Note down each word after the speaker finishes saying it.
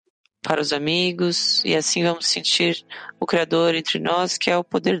para os amigos, e assim vamos sentir o Criador entre nós, que é o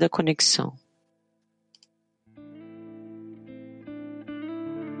poder da conexão.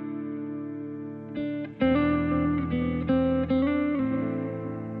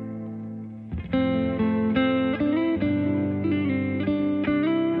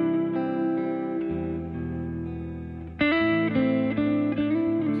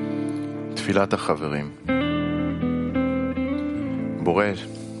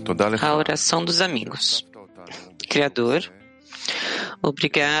 A oração dos amigos. Criador,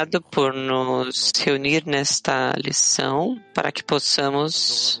 obrigado por nos reunir nesta lição para que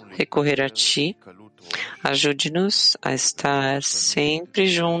possamos recorrer a Ti. Ajude-nos a estar sempre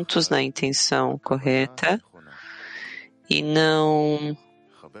juntos na intenção correta e não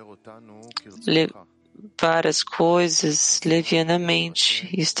levar as coisas levianamente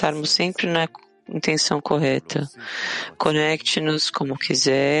e estarmos sempre na intenção correta. Conecte-nos como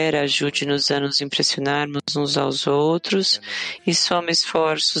quiser, ajude-nos a nos impressionarmos uns aos outros e soma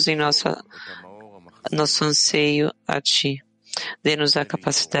esforços em nosso anseio a Ti. Dê-nos a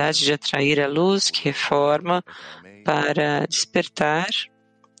capacidade de atrair a luz que reforma para despertar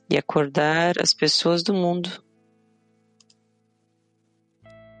e acordar as pessoas do mundo.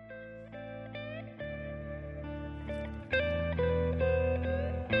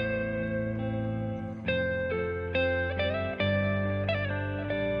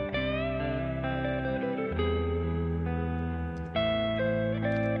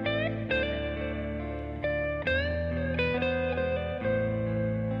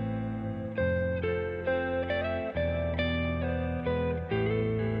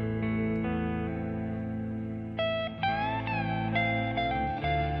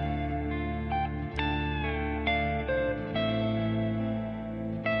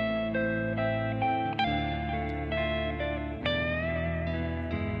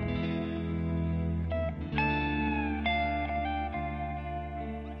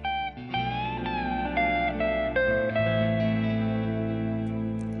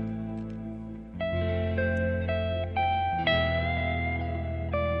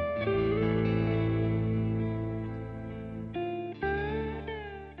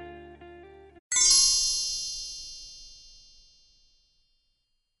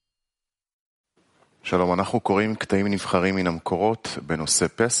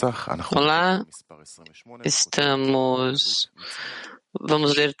 Olá,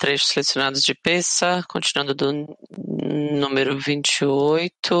 vamos ler trechos selecionados de Pesach, continuando do número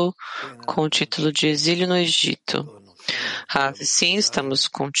 28, com o título de Exílio no Egito. Sim, estamos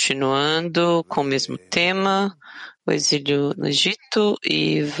continuando com o mesmo tema, o exílio no Egito,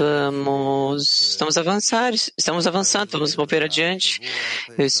 e estamos avançando, vamos mover adiante.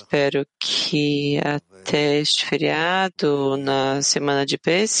 Eu espero que até este feriado, na semana de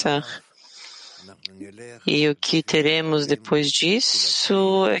Pesach, e o que teremos depois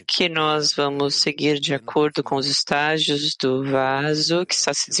disso é que nós vamos seguir de acordo com os estágios do vaso que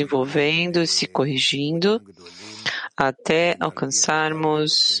está se desenvolvendo e se corrigindo até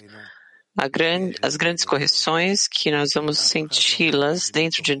alcançarmos as grandes correções que nós vamos senti-las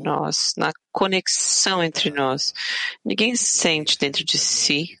dentro de nós, na conexão entre nós. Ninguém sente dentro de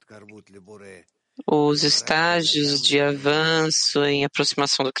si os estágios de avanço em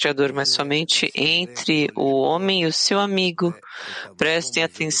aproximação do Criador, mas somente entre o homem e o seu amigo. Prestem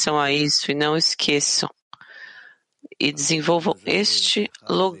atenção a isso e não esqueçam. E desenvolvam este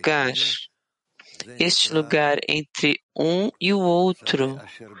lugar entre um e o outro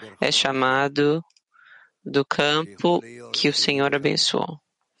é chamado do campo que o Senhor abençoou,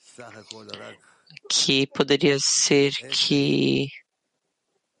 que poderia ser que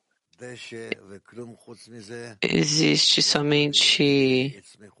existe somente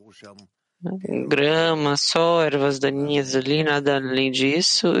grama, só ervas daninhas ali, nada além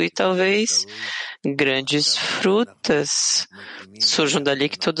disso, e talvez grandes frutas surjam dali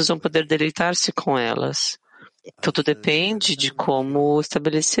que todos vão poder deleitar-se com elas. Tudo depende de como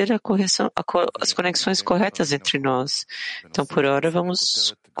estabelecer as conexões corretas entre nós. Então, por hora,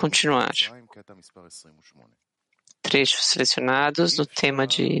 vamos continuar. Trechos selecionados no tema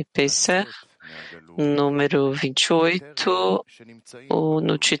de Pesach, número 28,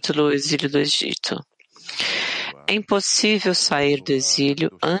 no título Exílio do Egito. É impossível sair do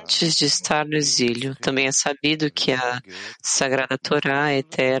exílio antes de estar no exílio. Também é sabido que a Sagrada Torá é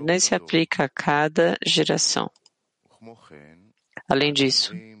eterna e se aplica a cada geração. Além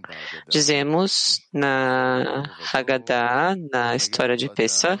disso, dizemos na Haggadah, na história de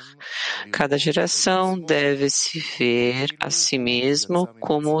Pesach, cada geração deve se ver a si mesmo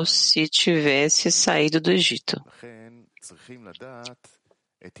como se tivesse saído do Egito.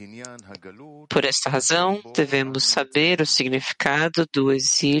 Por esta razão, devemos saber o significado do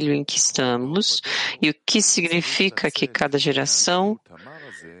exílio em que estamos e o que significa que a cada geração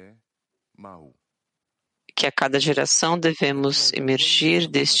devemos emergir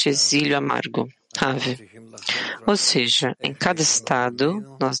deste exílio amargo. Ave. Ou seja, em cada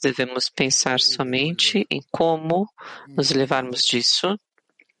estado, nós devemos pensar somente em como nos livrarmos disso,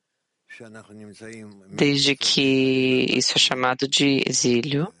 desde que isso é chamado de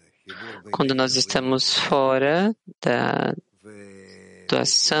exílio, quando nós estamos fora da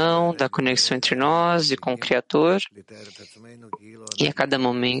doação, da conexão entre nós e com o Criador, e a cada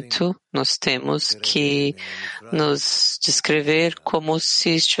momento nós temos que nos descrever como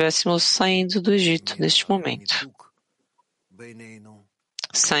se estivéssemos saindo do Egito neste momento,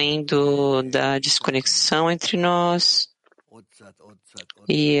 saindo da desconexão entre nós,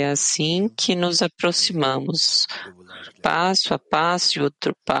 e é assim que nos aproximamos, passo a passo e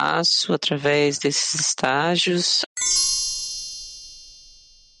outro passo, através desses estágios.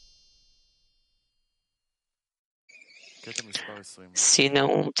 Se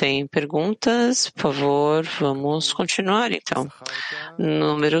não tem perguntas, por favor, vamos continuar então.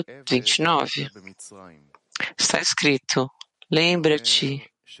 Número 29. Está escrito: lembra-te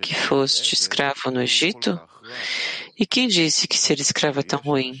que foste escravo no Egito? E quem disse que ser escravo é tão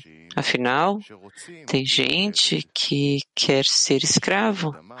ruim? Afinal, tem gente que quer ser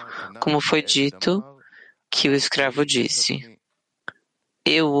escravo, como foi dito que o escravo disse: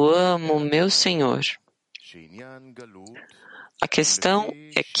 eu amo meu Senhor. A questão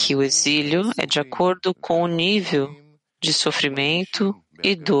é que o exílio é de acordo com o nível de sofrimento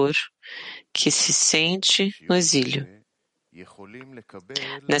e dor que se sente no exílio.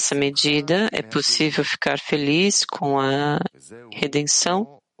 Nessa medida, é possível ficar feliz com a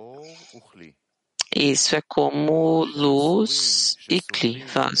redenção. Isso é como luz e cli,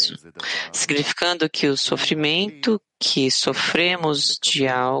 vaso, significando que o sofrimento que sofremos de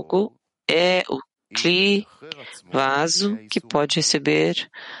algo é o cli, vaso, que pode receber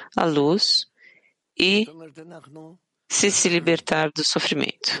a luz e se libertar do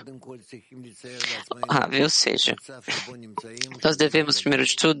sofrimento. Ou seja, nós devemos, primeiro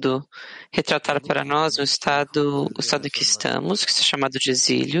de tudo, retratar para nós o estado em que estamos, que é chamado de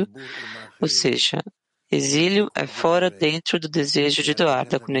exílio, ou seja, exílio é fora dentro do desejo de doar,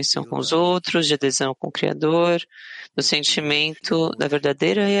 da conexão com os outros, de adesão com o Criador, do sentimento da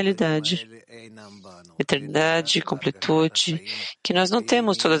verdadeira realidade, eternidade, completude, que nós não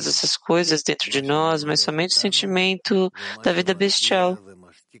temos todas essas coisas dentro de nós, mas somente o sentimento da vida bestial,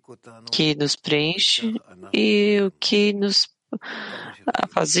 que nos preenche e o que nos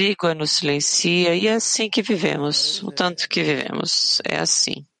apazigua, nos silencia, e é assim que vivemos, o tanto que vivemos, é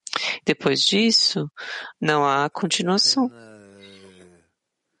assim. Depois disso, não há continuação.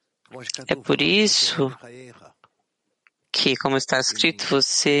 É por isso que, como está escrito,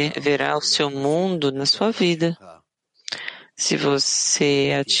 você verá o seu mundo na sua vida. Se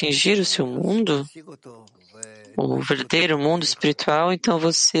você atingir o seu mundo, o verdadeiro mundo espiritual, então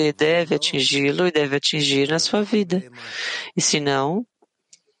você deve atingi-lo e deve atingir na sua vida. E se não,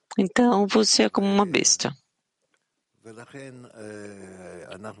 então você é como uma besta.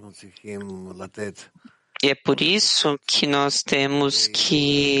 E é por isso que nós temos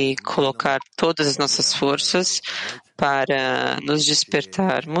que colocar todas as nossas forças para nos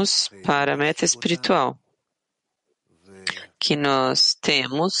despertarmos para a meta espiritual que nós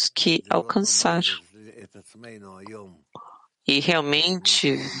temos que alcançar. E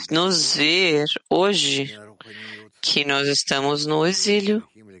realmente nos ver hoje que nós estamos no exílio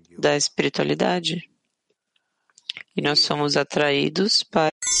da espiritualidade. E nós somos atraídos para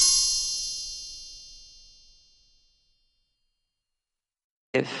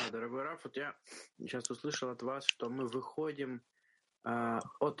Дорогой Раф, вот я сейчас услышал от вас, что мы выходим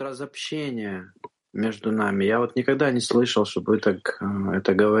от разобщения между нами. Я вот никогда не слышал, чтобы вы так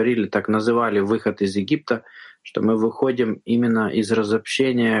это говорили, так называли выход из Египта, что мы выходим именно из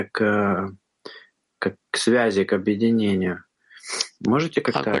разобщения к связи, к объединению. Можете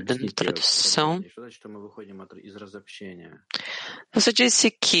как-то объяснить, что значит, что мы выходим из разобщения? Você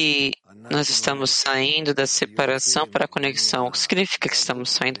disse que nós estamos saindo da separação para a conexão. O que significa que estamos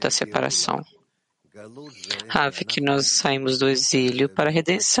saindo da separação? Rav, que nós saímos do exílio para a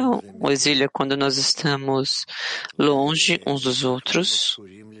redenção. O exílio é quando nós estamos longe uns dos outros.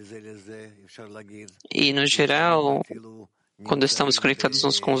 E, no geral, quando estamos conectados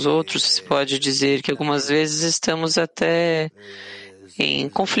uns com os outros, se pode dizer que algumas vezes estamos até em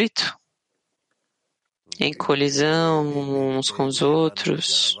conflito, em colisão uns com os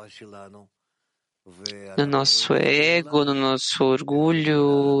outros. no nosso ego, no nosso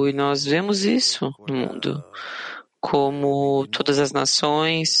orgulho, e nós vemos isso no mundo, como todas as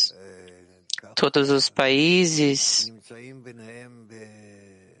nações, todos os países,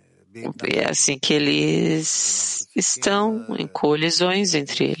 é assim que eles estão em colisões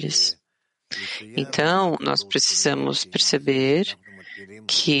entre eles. Então, nós precisamos perceber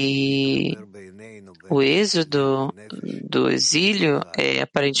que o êxodo do exílio é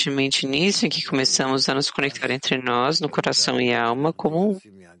aparentemente nisso em que começamos a nos conectar entre nós, no coração e alma, como um.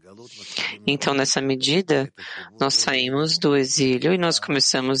 Então, nessa medida, nós saímos do exílio e nós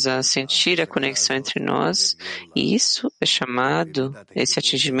começamos a sentir a conexão entre nós, e isso é chamado, esse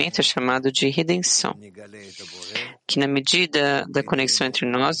atingimento é chamado de redenção. Que na medida da conexão entre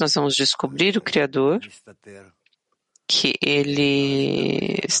nós vamos descobrir o Criador, que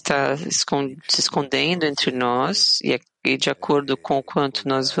ele está se escondendo entre nós, e de acordo com o quanto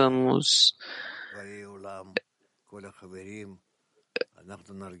nós vamos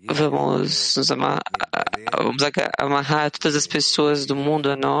amarrar todas as pessoas do mundo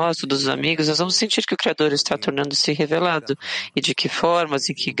a nós, todos os amigos, nós vamos sentir que o Criador está tornando-se revelado. E de que formas,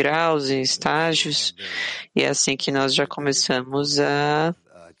 em que graus, em estágios. E é assim que nós já começamos a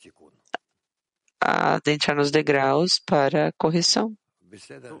adentrar nos degraus para a correção.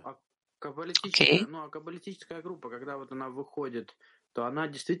 Ok? Каббалистическая группа, когда вот она выходит, то она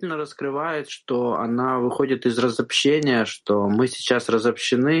действительно раскрывает, что она выходит из разобщения, что мы сейчас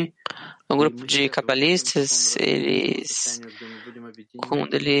разобщены. Um grupo de cabalistas,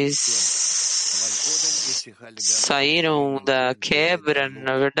 quando eles saíram da quebra,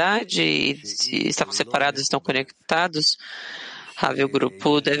 na verdade, e estavam separados, estão conectados, o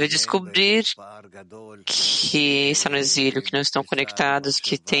grupo deve descobrir que está no exílio, que não estão conectados,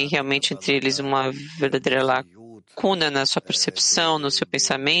 que tem realmente entre eles uma verdadeira lacuna na sua percepção, no seu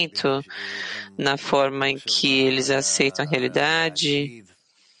pensamento, na forma em que eles aceitam a realidade,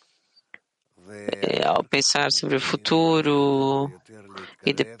 ao pensar sobre o futuro.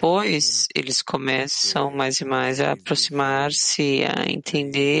 E depois eles começam mais e mais a aproximar-se, a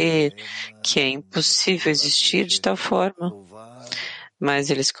entender que é impossível existir de tal forma.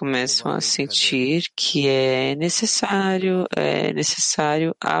 Mas eles começam a sentir que é necessário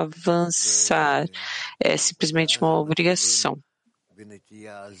avançar. É simplesmente uma obrigação.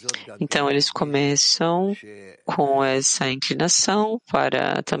 Então, eles começam com essa inclinação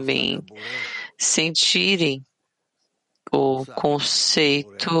para também sentirem o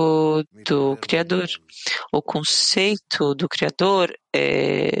conceito do Criador. O conceito do Criador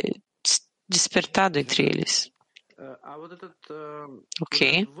é despertado entre eles.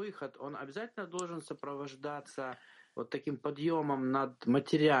 Ok? Он обязательно должен сопровождаться вот таким подъемом над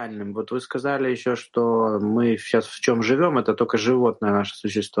материальным. Вот вы сказали еще, что мы сейчас в чем живем, это только животное наше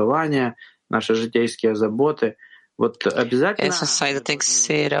существование, наши житейские заботы. Essa saída tem que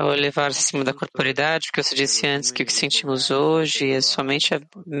ser ao elevar-se acima da corporidade, porque você disse antes que o que sentimos hoje é somente a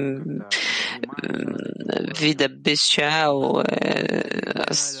vida bestial,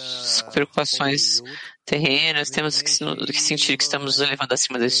 as preocupações terrenas. Temos que sentir que estamos nos elevando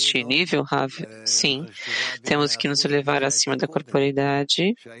acima deste nível, Rav? Sim, temos que nos elevar acima da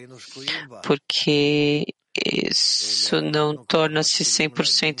corporidade, porque isso não torna-se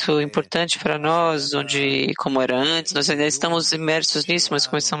 100% importante para nós, como era antes. Nós ainda estamos imersos nisso, mas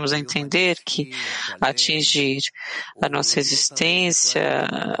começamos a entender que atingir a nossa existência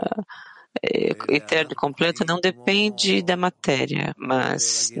eterna e completa não depende da matéria,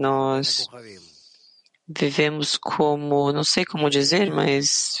 mas nós vivemos como, não sei como dizer,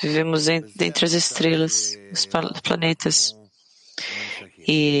 mas vivemos entre as estrelas, os planetas.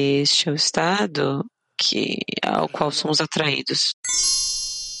 E este é o estado ao qual somos atraídos.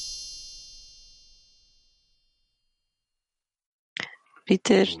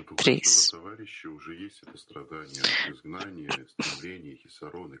 Peter 3.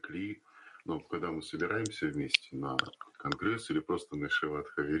 Но когда мы собираемся вместе на конгресс или просто на Шиват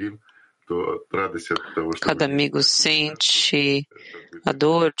Хаверим, Cada amigo sente a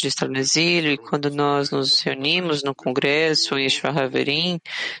dor de estar no exílio, e quando nós nos reunimos no congresso, Yeshua Haverim,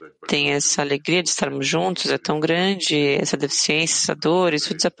 tem essa alegria de estarmos juntos, é tão grande, essa deficiência, essa dor,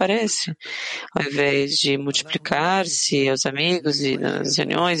 isso desaparece. Ao invés de multiplicar-se aos amigos e nas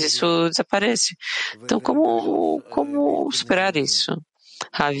reuniões, isso desaparece. Então, como superar isso?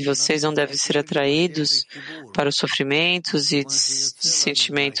 Ravi, vocês não devem ser atraídos para os sofrimentos e de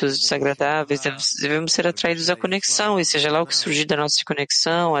sentimentos desagradáveis, devemos ser atraídos à conexão, e seja lá o que surgir da nossa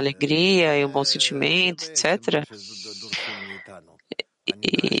conexão, a alegria e um bom sentimento, etc.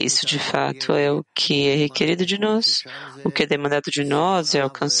 E isso, de fato, é o que é requerido de nós. O que é demandado de nós é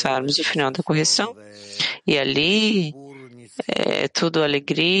alcançarmos o final da correção. E ali é tudo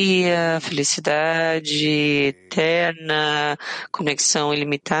alegria, felicidade eterna, conexão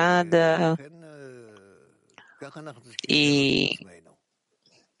ilimitada. E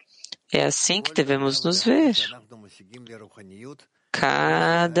é assim que devemos nos ver.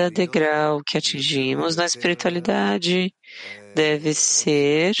 Cada degrau que atingimos na espiritualidade deve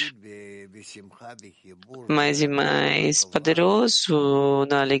ser mais e mais poderoso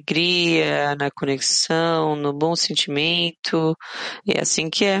na alegria, na conexão, no bom sentimento. É assim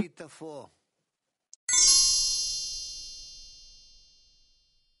que é.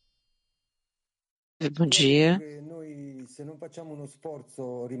 Bom dia. Noi, se non facciamo uno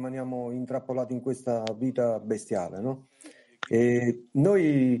sforzo, rimaniamo intrappolati in questa vita bestiale, no?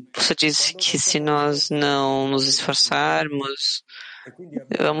 Você disse que se nós não nos esforçarmos,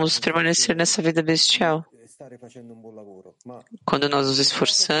 vamos permanecer nessa vida bestial. Quando nós nos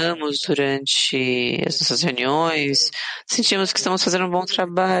esforçamos durante as nossas reuniões, sentimos que estamos fazendo um bom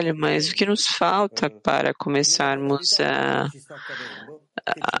trabalho, mas o que nos falta para começarmos a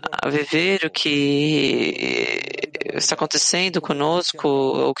viver o que está acontecendo conosco,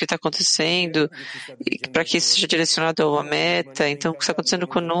 o que está acontecendo, para que isso seja direcionado a uma meta. Então, o que está acontecendo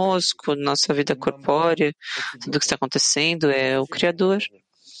conosco, nossa vida corpórea, tudo o que está acontecendo é o Criador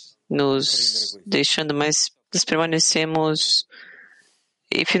nos deixando, mas nós permanecemos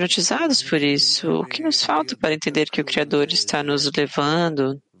hipnotizados por isso. O que nos falta para entender que o Criador está nos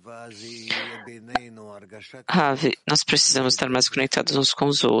levando? Ravi, nós precisamos estar mais conectados uns com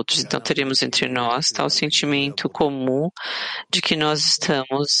os outros, então teremos entre nós tal sentimento comum de que nós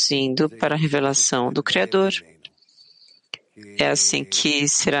estamos indo para a revelação do Criador. É assim que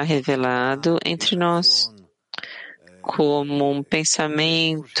será revelado entre nós, como um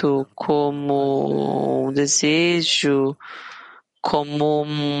pensamento, como um desejo, como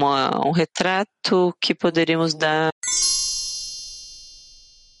um retrato que poderíamos dar.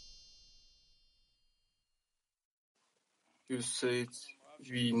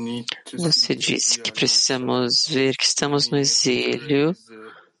 Você disse que precisamos ver que estamos no exílio,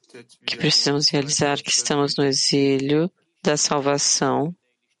 que precisamos realizar que estamos no exílio da salvação.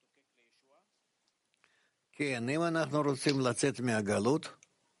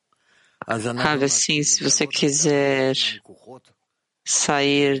 Assim, se você quiser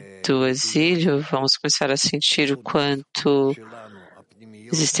sair do exílio, vamos começar a sentir o quanto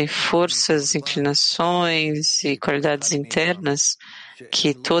existem forças, inclinações e qualidades internas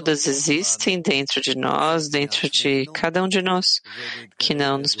que todas existem dentro de nós, dentro de cada um de nós, que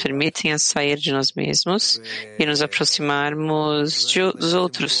não nos permitem a sair de nós mesmos e nos aproximarmos dos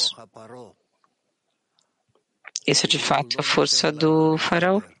outros. Isso é de fato a força do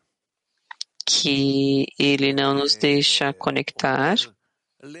faraó, que ele não nos deixa conectar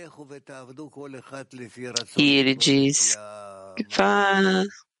e ele diz: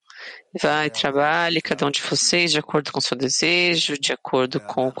 vai, trabalhe, cada um de vocês, de acordo com o seu desejo, de acordo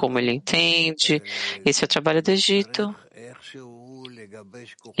com como ele entende. Esse é o trabalho do Egito.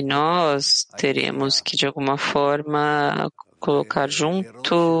 E nós teremos que, de alguma forma, colocar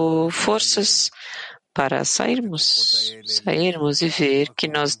junto forças para sairmos e ver que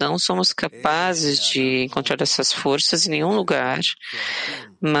nós não somos capazes de encontrar essas forças em nenhum lugar,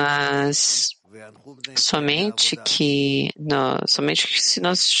 mas somente que se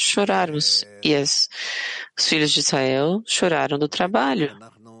nós chorarmos. E os filhos de Israel choraram do trabalho.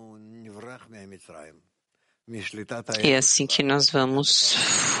 E é assim que nós vamos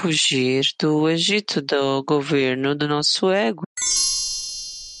fugir do Egito, do governo do nosso ego.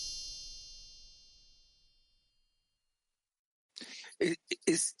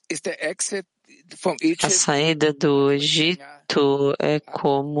 A saída do Egito é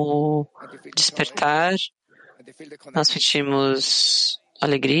como despertar. Nós sentimos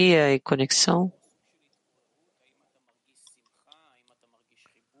alegria e conexão.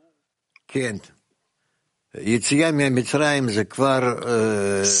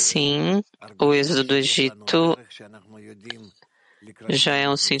 Sim, o êxodo do Egito já é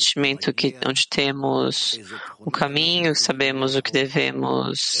um sentimento onde temos um caminho, sabemos o que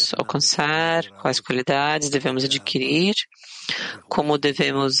devemos alcançar, quais qualidades devemos adquirir, como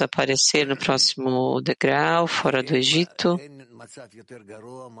devemos aparecer no próximo degrau, fora do Egito,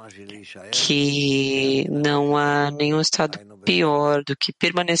 que não há nenhum estado pior do que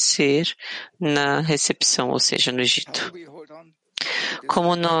permanecer na recepção, ou seja, no Egito.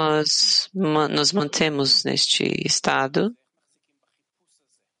 Como nós nos mantemos neste estado?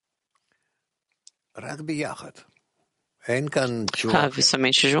 Rav,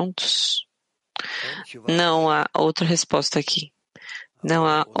 somente juntos? Não há outra resposta aqui. Não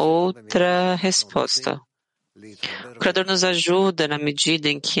há outra resposta. O Criador nos ajuda na medida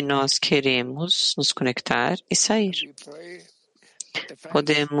em que nós queremos nos conectar e sair.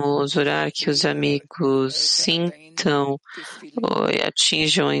 Podemos orar que os amigos sintam e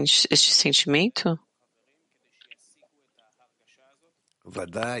atinjam este sentimento?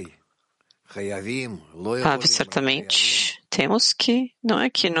 Certamente. Temos que. Não é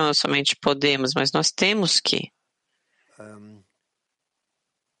que nós somente podemos, mas nós temos que.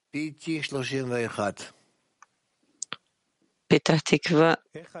 Petar Tikva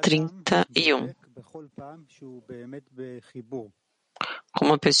 31.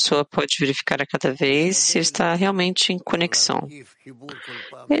 Como a pessoa pode verificar a cada vez se está realmente em conexão?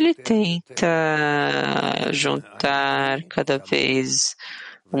 Ele tenta juntar cada vez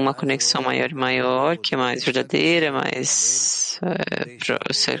uma conexão maior e maior, que é mais verdadeira, mais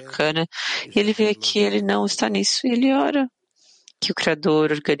cercana, e ele vê que ele não está nisso, e ele ora que o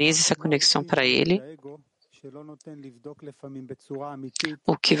Criador organize essa conexão para ele.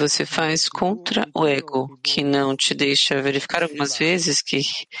 O que você faz contra o ego, que não te deixa verificar algumas vezes que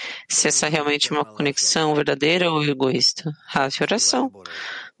se essa realmente é uma conexão verdadeira ou egoísta? Rav, oração.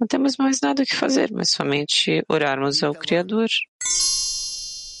 Não temos mais nada o que fazer, mas somente orarmos ao Criador.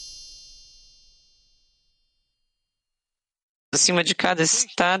 Acima de cada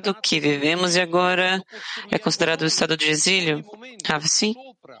estado que vivemos e agora é considerado o estado de exílio? Rav, sim.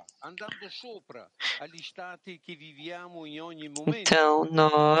 Então,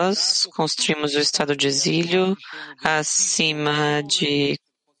 nós construímos o estado de exílio acima de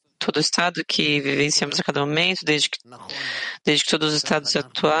todo o estado que vivenciamos a cada momento, desde que todos os estados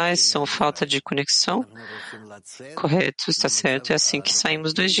atuais são falta de conexão. Correto, está certo. É assim que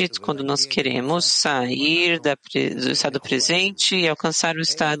saímos do Egito, quando nós queremos sair do estado presente e alcançar o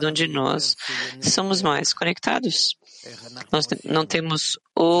estado onde nós somos mais conectados. Nós não temos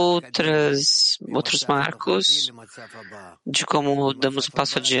outros marcos de como damos um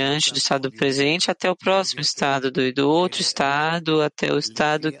passo adiante do estado presente até o próximo estado, do outro estado até o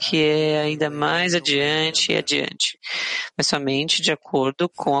estado que é ainda mais adiante e adiante, mas somente de acordo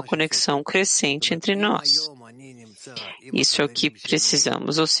com a conexão crescente entre nós. Isso é o que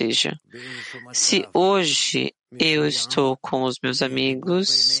precisamos, ou seja, se hoje eu estou com os meus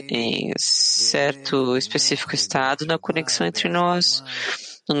amigos em certo específico estado, na conexão entre nós,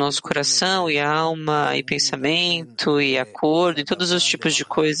 no nosso coração e alma e pensamento e acordo e todos os tipos de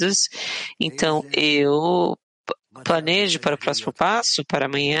coisas, então eu planejo para o próximo passo, para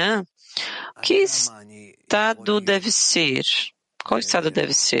amanhã, que estado deve ser? Qual estado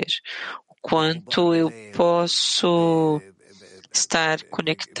deve ser? O quanto eu posso estar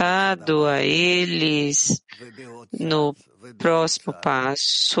conectado a eles no próximo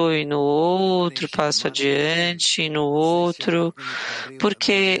passo e no outro passo adiante e no outro,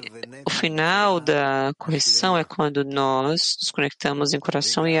 porque o final da correção é quando nós nos conectamos em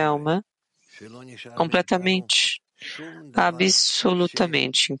coração e alma completamente,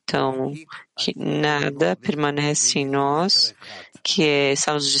 absolutamente. Então, que nada permanece em nós, que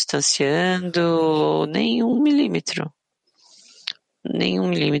está nos distanciando nem um milímetro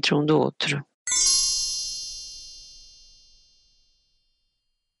um do outro.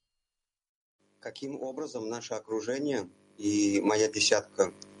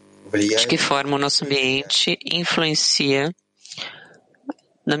 De que forma o nosso ambiente influencia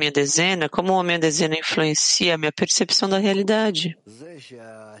na minha dezena? Como a minha dezena influencia a minha percepção da realidade?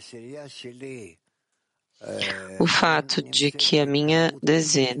 O fato de que a minha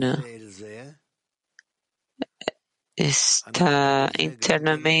dezena está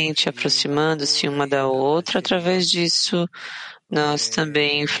internamente aproximando-se uma da outra, através disso nós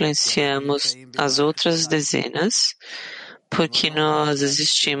também influenciamos as outras dezenas, porque nós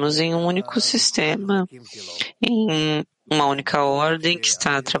existimos em um único sistema, em uma única ordem que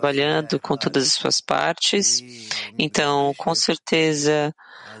está trabalhando com todas as suas partes. Então, com certeza,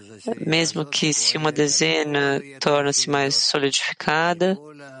 mesmo que se uma dezena torna-se mais solidificada,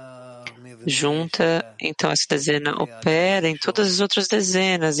 junta, então essa dezena opera em todas as outras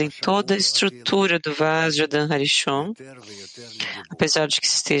dezenas, em toda a estrutura do vaso de Harishon, apesar de que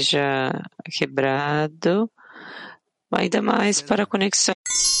esteja quebrado, ainda mais para a conexão.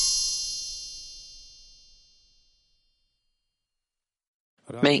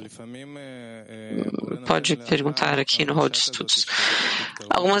 Bem, pode perguntar aqui no hall de estudos.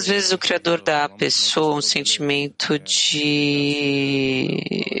 Algumas vezes o Criador dá à pessoa um sentimento de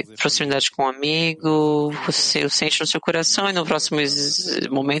proximidade com um amigo, você o sente no seu coração e no próximo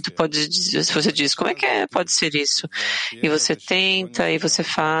momento você diz, como é que pode ser isso? E você tenta e você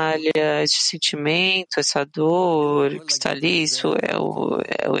falha, esse sentimento, essa dor que está ali, isso é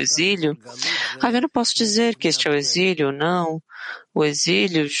o exílio. Eu não posso dizer que este é o exílio, não. O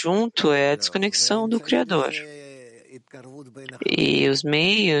exílio junto é a desconexão do Criador. E os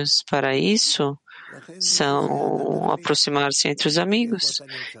meios para isso são aproximar-se entre os amigos.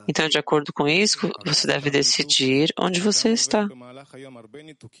 Então, de acordo com isso, você deve decidir onde você está.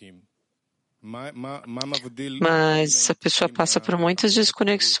 Mas a pessoa passa por muitas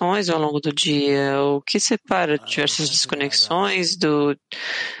desconexões ao longo do dia. O que separa diversas desconexões do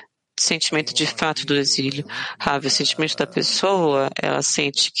sentimento de fato do exílio? O sentimento da pessoa, ela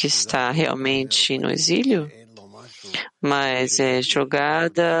sente que está realmente no exílio, mas é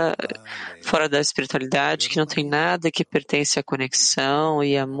jogada fora da espiritualidade, que não tem nada que pertence à conexão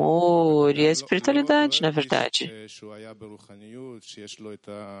e amor e à espiritualidade, na verdade.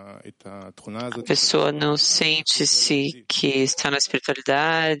 A pessoa não sente-se que está na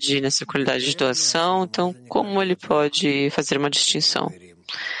espiritualidade, nessa qualidade de doação, então como ele pode fazer uma distinção?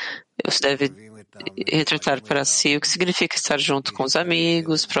 Você deve retratar para si o que significa estar junto com os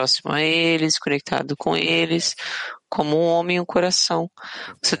amigos, próximo a eles, conectado com eles, como um homem e um coração.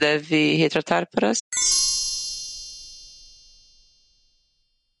 Você deve retratar para si.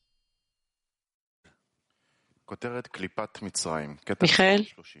 Michael?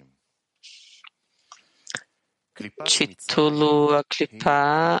 Título: A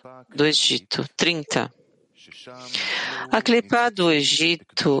Clipá do Egito, 30. A clipá do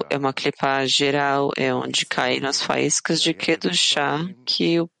Egito é uma clipá geral, é onde caem as faíscas de Kedushá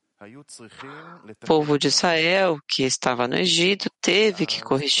que o povo de Israel, que estava no Egito, teve que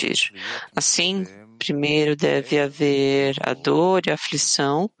corrigir. Assim, primeiro deve haver a dor e a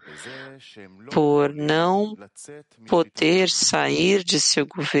aflição por não poder sair de seu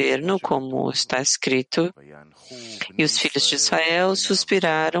governo, como está escrito, e os filhos de Israel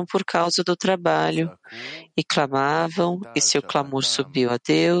suspiraram por causa do trabalho e clamavam, e seu clamor subiu a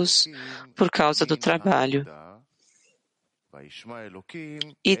Deus por causa do trabalho.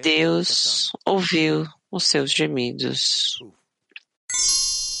 E Deus ouviu os seus gemidos.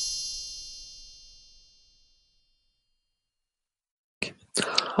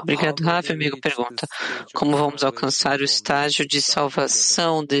 Obrigado, Rafa. Amigo pergunta, como vamos alcançar o estágio de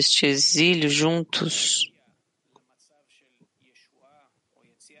salvação deste exílio juntos?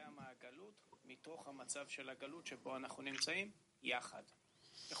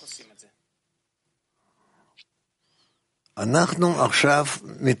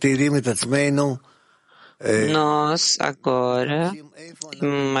 Nós agora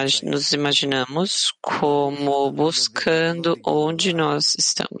nos imaginamos como buscando onde nós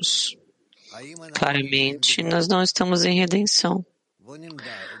estamos. Claramente, nós não estamos em redenção.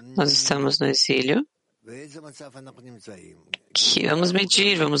 Nós estamos no exílio. Que vamos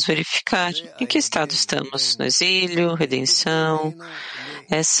medir, vamos verificar em que estado estamos. No exílio, redenção.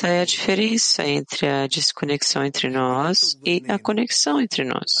 Essa é a diferença entre a desconexão entre nós e a conexão entre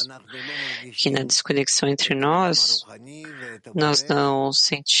nós. Que na desconexão entre nós não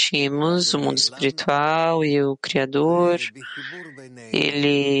sentimos o mundo espiritual e o Criador.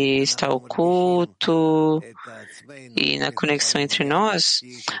 Ele está oculto. E na conexão entre nós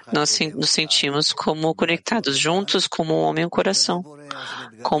nos sentimos como conectados juntos, como um homem e um coração,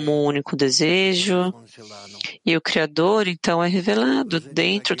 como um único desejo. E o Criador, então, é revelado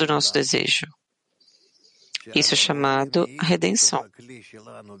dentro do nosso desejo. Isso é chamado a redenção.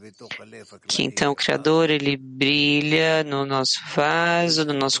 Que então o Criador, ele brilha no nosso vaso,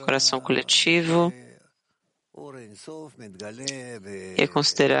 no nosso coração coletivo. É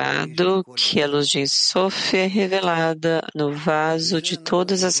considerado que a luz de Ein Sof é revelada no vaso de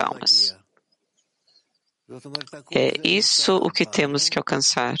todas as almas. É isso o que temos que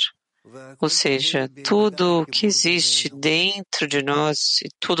alcançar. Ou seja, tudo o que existe dentro de nós e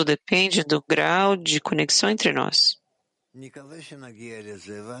tudo depende do grau de conexão entre nós.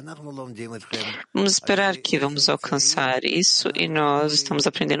 Vamos esperar que vamos alcançar isso e nós estamos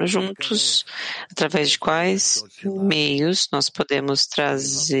aprendendo juntos através de quais meios nós podemos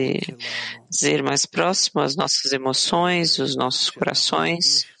trazer mais próximo as nossas emoções, os nossos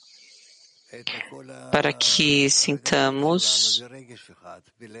corações, para que sintamos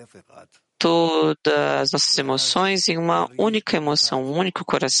todas as nossas emoções em uma única emoção, um único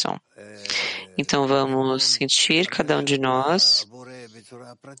coração. Então vamos sentir cada um de nós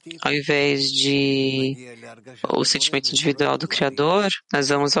ao invés de o sentimento individual do Criador, nós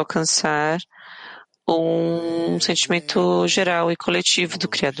vamos alcançar um sentimento geral e coletivo do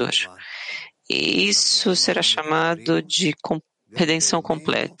Criador. E isso será chamado de redenção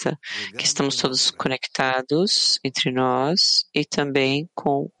completa, que estamos todos conectados entre nós e também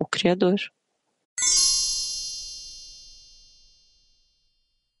com o Criador.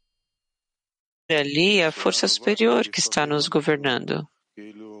 Ali é a força superior que está nos governando.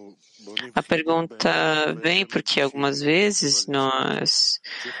 A pergunta vem porque algumas vezes nós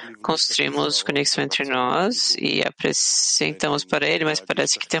construímos conexão entre nós e apresentamos para ele, mas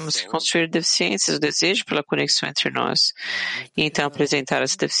parece que temos que construir deficiências, o desejo pela conexão entre nós. E então apresentar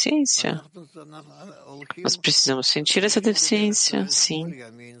essa deficiência. Nós precisamos sentir essa deficiência, sim.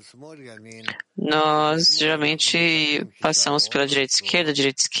 Nós geralmente passamos pela direita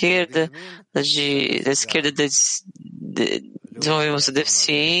esquerda, da esquerda desenvolvemos a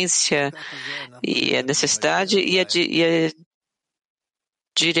deficiência e a necessidade e a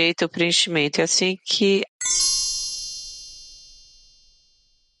direita o preenchimento. É assim que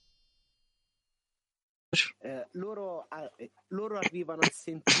loro arrivano a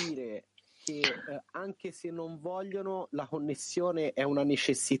sentire che anche se non vogliono la connessione è una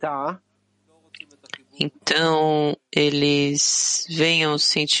necessità. Então eles veem o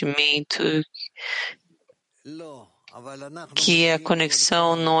sentimento que a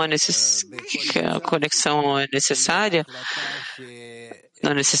conexão não é necessária.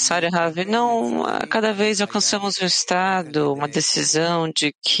 Não é necessária, Ravi? Não, cada vez alcançamos um estado, uma decisão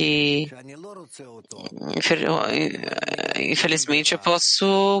de que, infelizmente, eu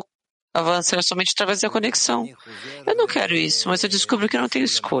posso avançar somente através da conexão. Eu não quero isso, mas eu descubro que eu não tenho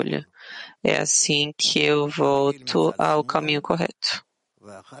escolha. É assim que eu volto ao caminho correto.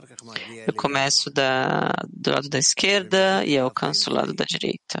 Eu começo do lado da esquerda e alcanço o lado da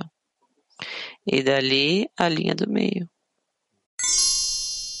direita. E dali, a linha do meio.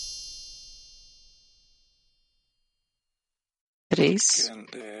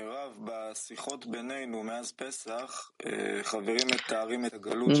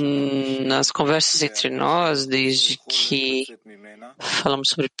 Nas conversas entre nós, desde que falamos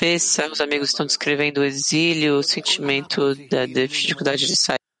sobre Pesach, os amigos estão descrevendo o exílio, o sentimento da dificuldade de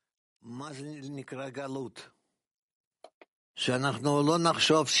sair.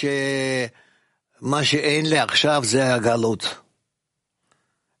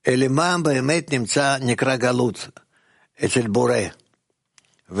 אצל בורא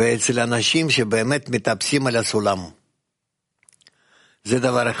ואצל אנשים שבאמת מטפסים על הסולם. זה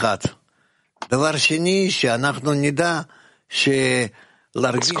דבר אחד. דבר שני, שאנחנו נדע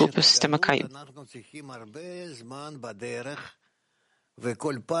שלהרגיש אנחנו צריכים הרבה זמן בדרך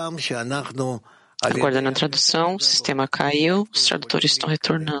וכל פעם שאנחנו Aguardando a tradução, o sistema caiu, os tradutores estão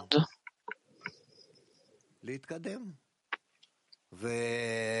retornando. להתקדם.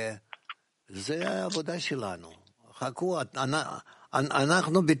 וזה העבודה שלנו.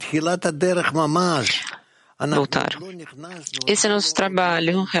 Voltar. Esse é nosso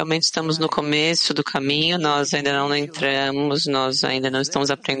trabalho. Realmente estamos no começo do caminho. Nós ainda não entramos, nós ainda não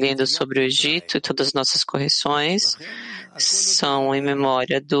estamos aprendendo sobre o Egito e todas as nossas correções são em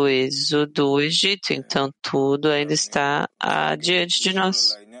memória do êxodo do Egito. Então tudo ainda está adiante de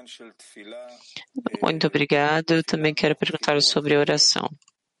nós. Muito obrigado. Eu também quero perguntar sobre a oração.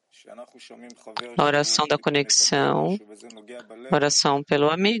 A oração da conexão, oração pelo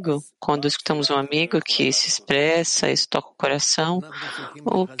amigo. Quando escutamos um amigo que se expressa, isso toca o coração,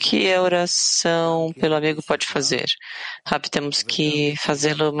 o que a oração pelo amigo pode fazer? Temos que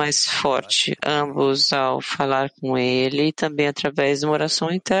fazê-lo mais forte, ambos ao falar com ele e também através de uma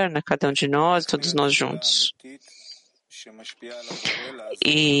oração interna, cada um de nós, todos nós juntos.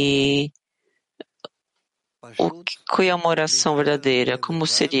 E o que é uma oração verdadeira? Como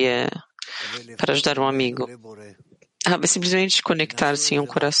seria para ajudar um amigo? Simplesmente conectar-se em um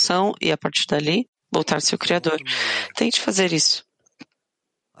coração e, a partir dali, voltar-se ao Criador. Tente fazer isso.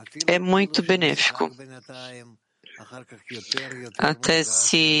 É muito benéfico. Até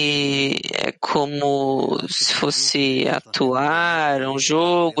se é como se fosse atuar um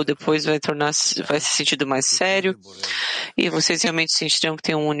jogo, depois vai ser sentido mais sério e vocês realmente sentirão que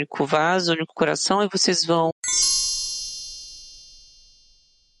tem um único vaso, um único coração e vocês vão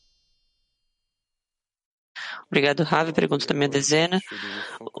Obrigado, Ravi. Pergunta da minha dezena.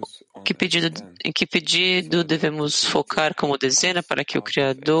 Em que pedido devemos focar como dezena para que o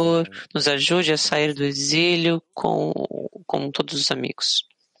Criador nos ajude a sair do exílio com todos os amigos?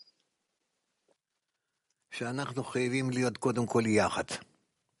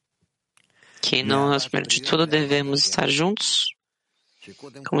 Que nós, primeiro de tudo, devemos estar juntos.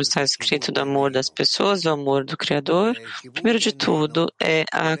 como está escrito, do amor das pessoas, do amor do Criador. Primeiro de tudo é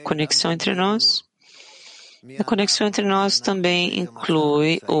a conexão entre nós. A conexão entre nós também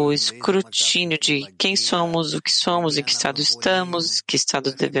inclui o escrutínio de quem somos, o que somos, em que estado estamos, que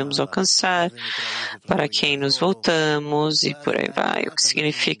estado devemos alcançar, para quem nos voltamos e por aí vai. O que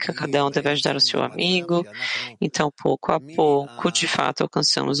significa que cada um deve ajudar o seu amigo. Então, pouco a pouco, de fato,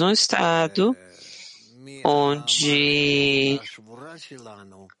 alcançamos um estado onde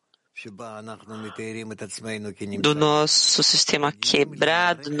do nosso sistema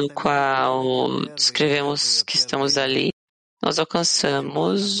quebrado, no qual descrevemos que estamos ali, nós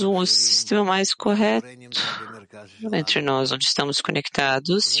alcançamos um sistema mais correto entre nós, onde estamos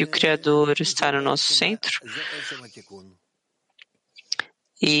conectados e o Criador está no nosso centro.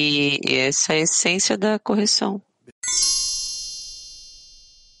 E essa é a essência da correção.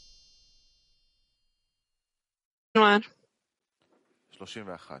 No ar.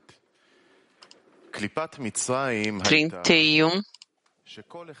 31.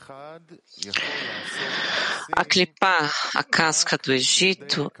 A clipar a casca do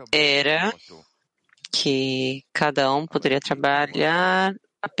Egito era que cada um poderia trabalhar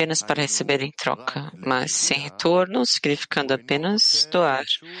apenas para receber em troca, mas sem retorno, significando apenas doar.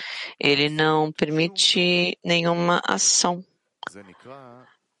 Ele não permite nenhuma ação.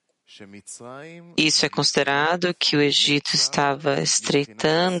 Isso é considerado que o Egito estava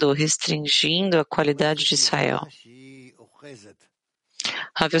estreitando ou restringindo a qualidade de Israel.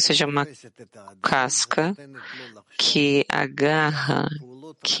 Ou seja, uma casca que agarra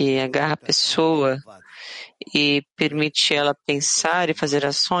a pessoa e permite ela pensar e fazer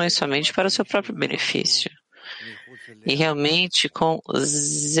ações somente para o seu próprio benefício. E realmente com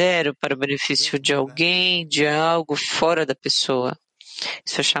zero para o benefício de alguém, de algo fora da pessoa.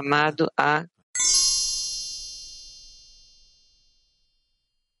 Isso é chamado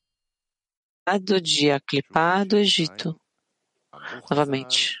de a clipar do Egito.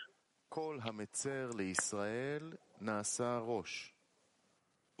 Novamente.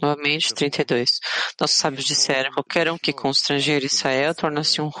 Novamente, 32. Nossos sábios disseram, qualquer um que constranger Israel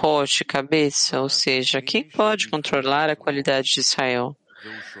torna-se um roche, cabeça, ou seja, quem pode controlar a qualidade de Israel?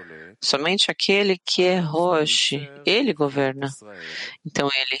 Somente aquele que é roche, ele governa. Então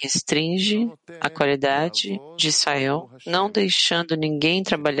ele restringe a qualidade de Israel, não deixando ninguém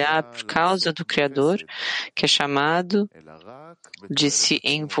trabalhar por causa do Criador, que é chamado de se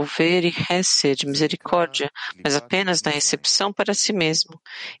envolver em hesed, misericórdia, mas apenas na recepção para si mesmo.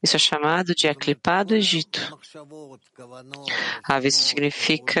 Isso é chamado de a clipar do Egito. Isso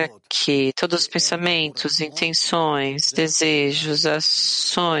significa que todos os pensamentos, intenções, desejos,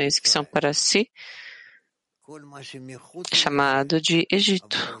 ações que são para si, é chamado de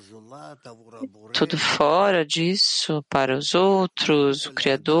Egito. Tudo fora disso, para os outros, o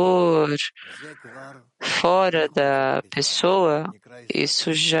Criador, fora da pessoa,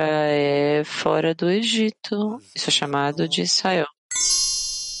 isso já é fora do Egito. Isso é chamado de Israel.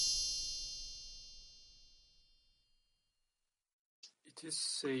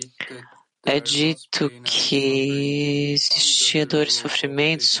 É dito que existia dor e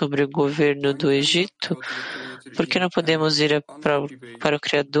sofrimento sobre o governo do Egito. Por que não podemos ir para o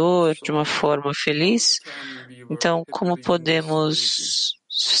Criador de uma forma feliz? Então, como podemos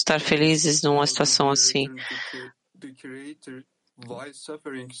estar felizes numa situação assim?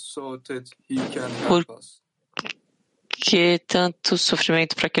 Por que tanto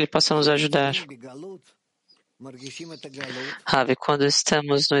sofrimento para que Ele possa nos ajudar? Quando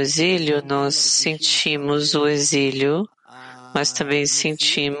estamos no exílio, nós sentimos o exílio, mas também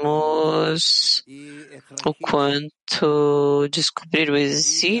sentimos o quanto descobrir o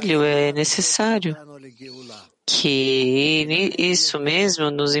exílio é necessário, que isso mesmo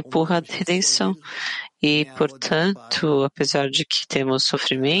nos empurra à redenção. E, portanto, apesar de que temos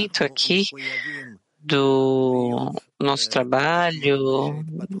sofrimento aqui do nosso trabalho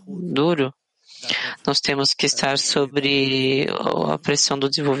duro, nós temos que estar sobre a pressão do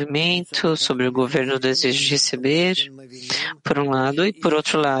desenvolvimento, sobre o governo do desejo de receber, por um lado, e por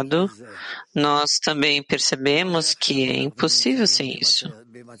outro lado, nós também percebemos que é impossível sem isso.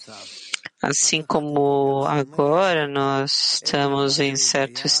 Assim como agora nós estamos em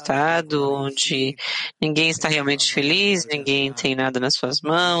certo estado onde ninguém está realmente feliz, ninguém tem nada nas suas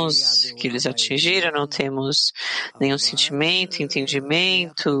mãos que eles atingiram, não temos nenhum sentimento,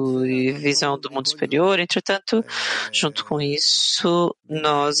 entendimento e visão do mundo superior. Entretanto, junto com isso,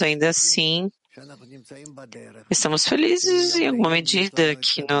 nós ainda assim Estamos felizes em alguma medida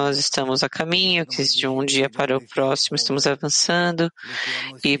que nós estamos a caminho, que de um dia para o próximo estamos avançando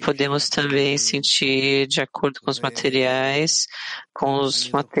e podemos também sentir de acordo com os materiais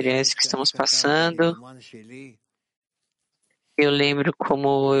que estamos passando. Eu lembro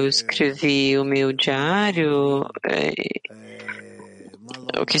como eu escrevi o meu diário,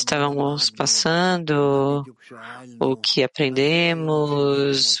 o que estávamos passando, o que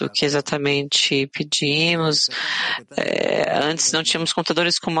aprendemos, o que exatamente pedimos. Antes não tínhamos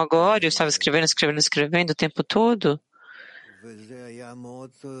computadores como agora, eu estava escrevendo o tempo todo.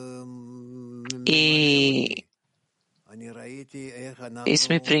 E isso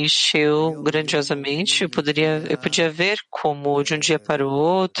me preencheu grandiosamente. Eu podia ver como de um dia para o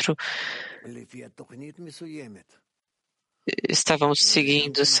outro estávamos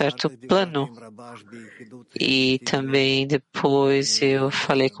seguindo certo plano. E também depois eu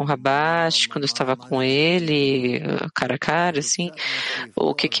falei com o Rabash, quando eu estava com ele, cara a cara, assim,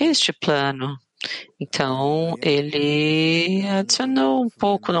 o que é este plano? Então, ele adicionou um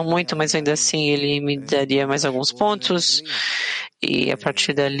pouco, não muito, mas ainda assim ele me daria mais alguns pontos. E a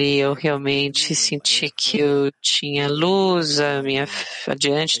partir dali eu realmente senti que eu tinha luz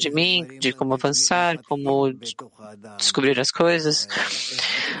adiante de mim, de como avançar, como descobrir as coisas,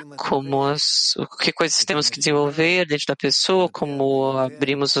 que coisas temos que desenvolver dentro da pessoa, como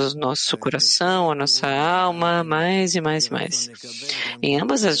abrimos o nosso coração, a nossa alma, mais e mais e mais. Em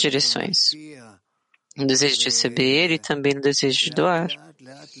ambas as direções. No desejo de receber e também no desejo de doar.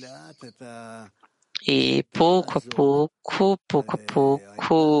 E pouco a pouco,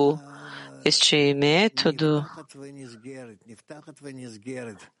 este método,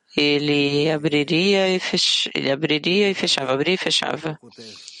 ele abriria e fechava, abria e fechava,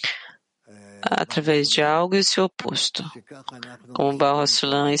 através de algo e seu oposto. Como Baal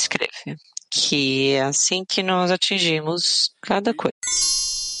HaSulam escreve, que é assim que nós atingimos cada coisa.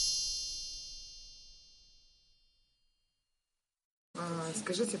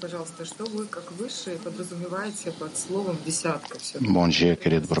 Bom dia,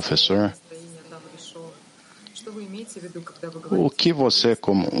 querido professor. O que você,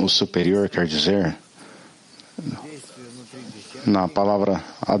 como o superior, quer dizer na palavra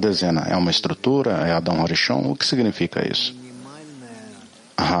a dezena? É uma estrutura? É Adão Harishon? O que significa isso?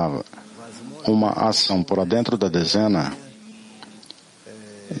 Uma ação por dentro da dezena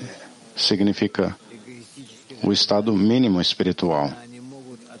significa o estado mínimo espiritual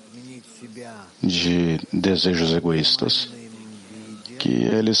de desejos egoístas, que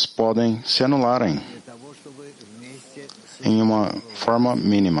eles podem se anularem em uma forma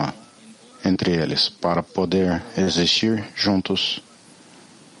mínima entre eles, para poder existir juntos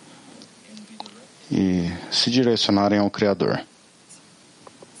e se direcionarem ao Criador.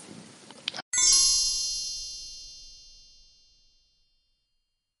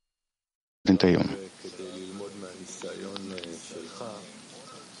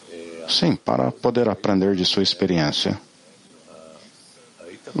 Sim, para poder aprender de sua experiência.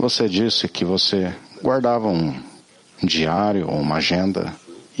 Você disse que você guardava um diário ou uma agenda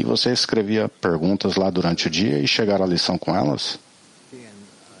e você escrevia perguntas lá durante o dia e chegar à lição com elas?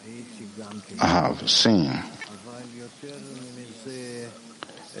 Sim.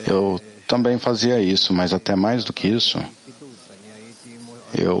 Eu também fazia isso, mas até mais do que isso,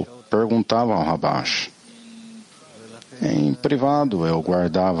 eu perguntava ao Rabash. Em privado, eu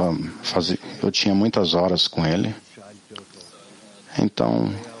eu tinha muitas horas com ele.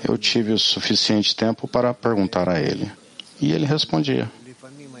 Então, eu tive o suficiente tempo para perguntar a ele. E ele respondia.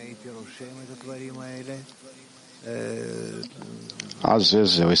 Às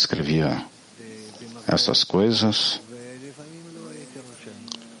vezes eu escrevia essas coisas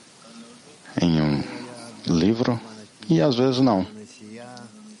em um livro e às vezes não.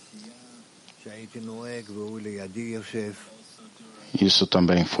 Isso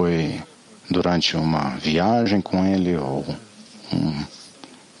também foi durante uma viagem com ele ou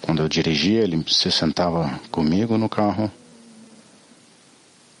quando eu dirigia, ele se sentava comigo no carro.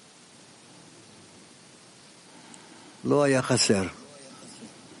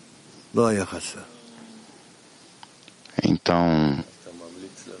 Então,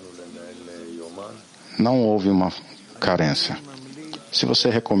 não houve uma carência. Se você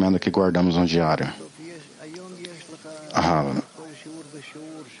recomenda que guardamos um diário,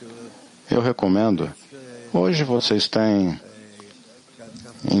 eu recomendo. Hoje vocês têm,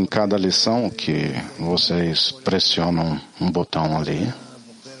 em cada lição, que vocês pressionam um botão ali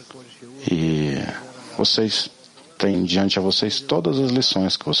e vocês têm diante a vocês todas as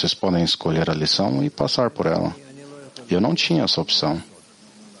lições que vocês podem escolher a lição e passar por ela. Eu não tinha essa opção.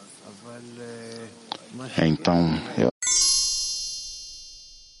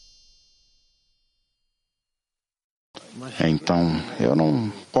 Então, eu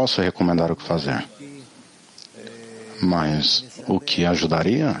não posso recomendar o que fazer. Mas o que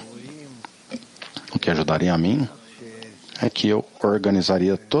ajudaria a mim é que eu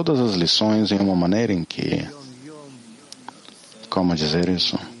organizaria todas as lições em uma maneira em que, como dizer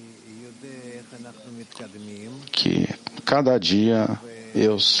isso? Que cada dia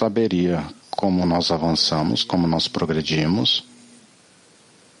eu saberia como nós avançamos, como nós progredimos,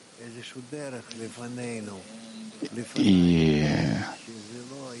 e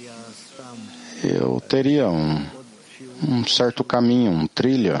eu teria um certo caminho, um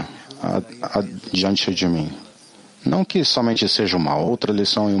trilha diante de mim. Não que somente seja uma outra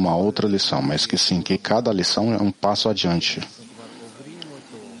lição e uma outra lição, mas que sim, que cada lição é um passo adiante.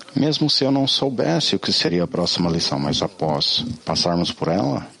 Mesmo se eu não soubesse o que seria a próxima lição, mas após passarmos por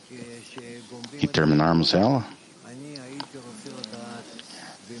ela e terminarmos ela,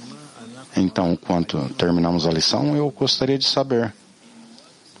 então, quando terminamos a lição, eu gostaria de saber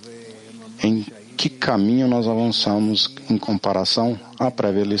em que caminho nós avançamos em comparação à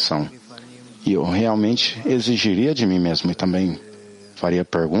prévia lição. E eu realmente exigiria de mim mesmo e também faria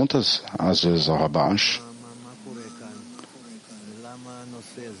perguntas, às vezes ao Rabash,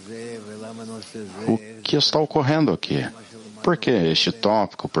 o que está ocorrendo aqui? Por que este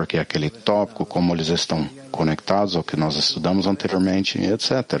tópico? Por que aquele tópico? Como eles estão conectados ao que nós estudamos anteriormente,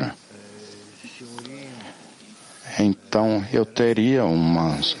 etc. Então, eu teria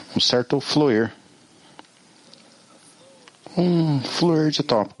um certo fluir. Um fluir de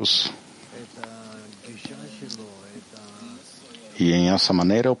tópicos. E em essa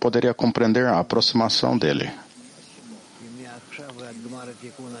maneira eu poderia compreender a aproximação dele.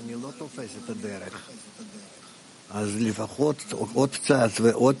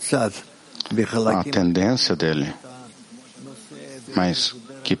 A tendência dele, mas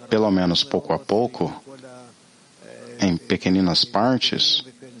que pelo menos pouco a pouco, em pequeninas partes,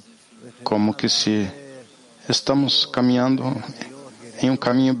 como que se estamos caminhando em um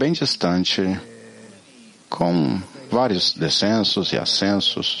caminho bem distante, com vários descensos e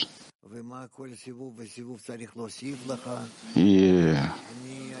ascensos. E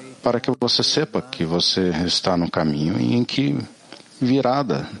para que você sepa que você está no caminho e em que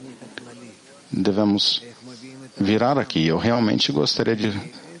virada devemos virar aqui. Eu realmente gostaria de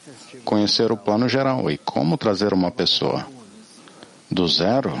conhecer o plano geral e como trazer uma pessoa do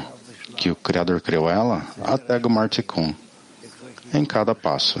zero, que o Criador criou ela, até Gmar Tikkun, em cada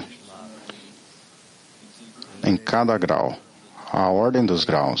passo, em cada grau, a ordem dos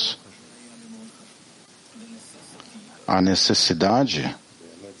graus, a necessidade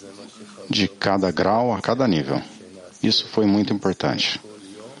de cada grau a cada nível. Isso foi muito importante.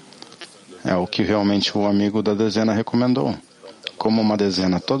 É o que realmente o amigo da dezena recomendou. Como uma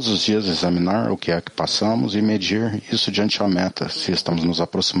dezena, todos os dias examinar o que é que passamos e medir isso diante da meta, se estamos nos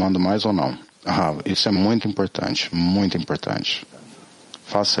aproximando mais ou não. Isso é muito importante, muito importante.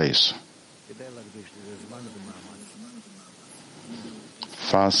 Faça isso.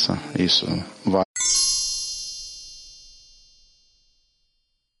 Faça isso.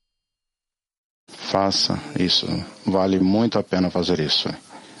 Faça isso. Vale muito a pena fazer isso.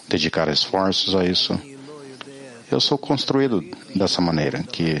 Dedicar esforços a isso. Eu sou construído dessa maneira,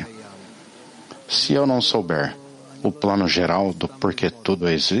 que se eu não souber o plano geral do porquê tudo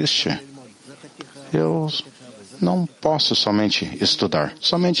existe, eu não posso somente estudar.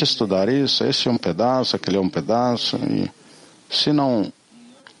 Somente estudar isso, esse é um pedaço, aquele é um pedaço, e se não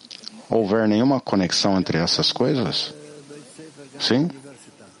houver nenhuma conexão entre essas coisas, sim?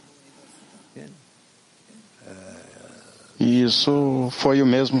 E isso foi o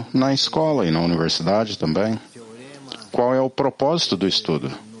mesmo na escola e na universidade também. Qual é o propósito do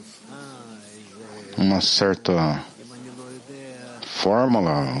estudo? Uma certa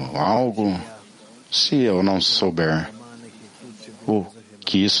fórmula, algo. Se eu não souber o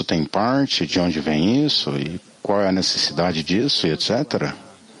que isso tem parte, de onde vem isso e qual é a necessidade disso e etc.,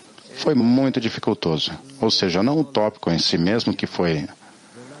 foi muito dificultoso. Ou seja, não o tópico em si mesmo que foi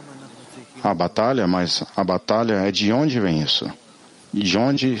a batalha, mas a batalha é de onde vem isso. De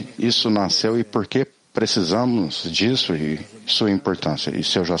onde isso nasceu e por que precisamos disso e sua importância. E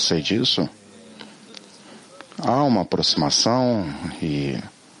se eu já sei disso, há uma aproximação e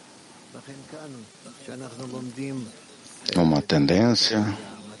uma tendência,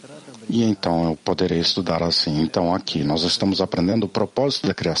 e então eu poderei estudar assim. Então aqui nós estamos aprendendo o propósito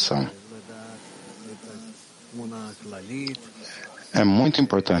da criação. É muito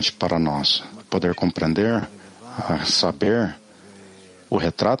importante para nós poder compreender, saber o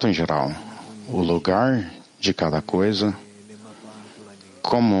retrato em geral, o lugar de cada coisa,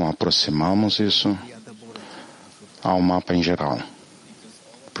 como aproximamos isso ao mapa em geral.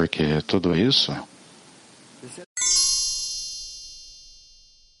 Porque tudo isso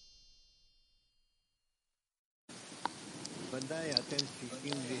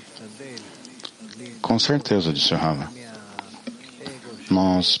com certeza, disse o Rava.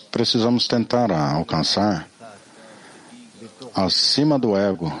 Nós precisamos tentar alcançar acima do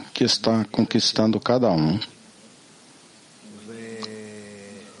ego que está conquistando cada um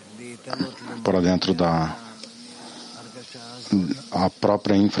para dentro da a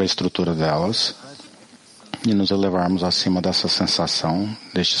própria infraestrutura delas e nos elevarmos acima dessa sensação,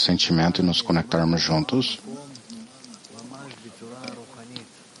 deste sentimento e nos conectarmos juntos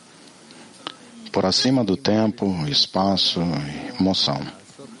por acima do tempo, espaço e emoção.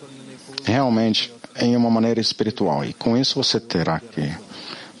 Realmente, em uma maneira espiritual. E com isso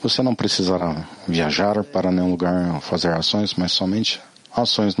você não precisará viajar para nenhum lugar fazer ações, mas somente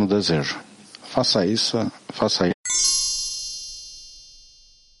ações no desejo. Faça isso.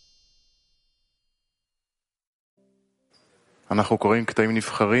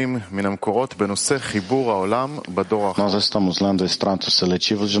 Nós estamos lendo extratos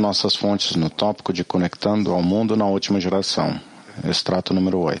seletivos de nossas fontes no tópico de Conectando ao Mundo na Última Geração, extrato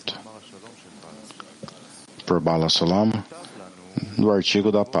número 8, por Bala Sulam, do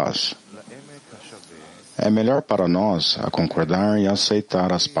artigo da paz. É melhor para nós a concordar e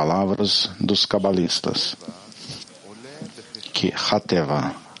aceitar as palavras dos cabalistas, que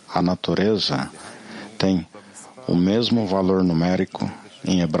Hateva, a natureza, tem o mesmo valor numérico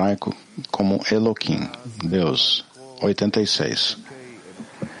em hebraico como Elohim, Deus, 86.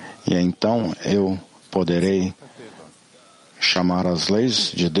 E então eu poderei chamar as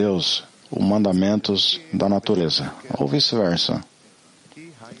leis de Deus os mandamentos da natureza, ou vice-versa.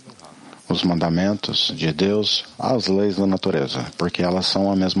 Os mandamentos de Deus, as leis da natureza, porque elas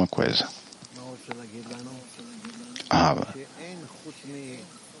são a mesma coisa.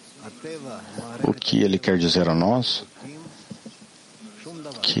 O que ele quer dizer a nós?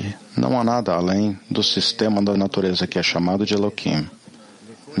 Que não há nada além do sistema da natureza que é chamado de Elohim.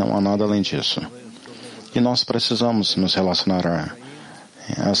 Não há nada além disso. E nós precisamos nos relacionar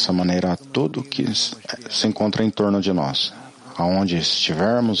dessa maneira a tudo que se encontra em torno de nós. Aonde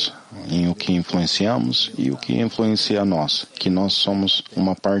estivermos, em o que influenciamos e o que influencia nós. Que nós somos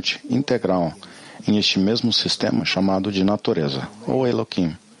uma parte integral em este mesmo sistema chamado de natureza, ou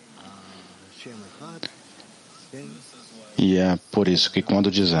Elohim. E é por isso que quando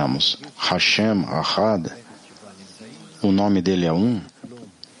dizemos Hashem Ahad, o nome dele é um,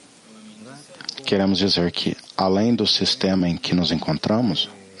 queremos dizer que, além do sistema em que nos encontramos,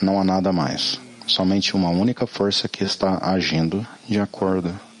 não há nada mais. Somente uma única força que está agindo de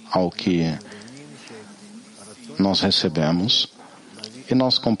acordo ao que nós recebemos e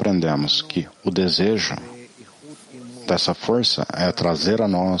nós compreendemos que o desejo dessa força é trazer a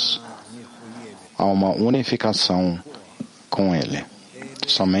nós a uma unificação com ele.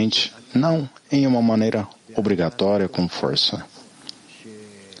 Somente não em uma maneira obrigatória com força,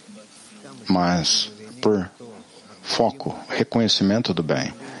 mas por foco, reconhecimento do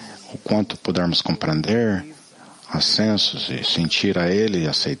bem. O quanto pudermos compreender, ascensos e sentir a ele e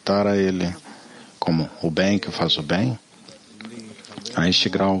aceitar a ele como o bem que faz o bem, a este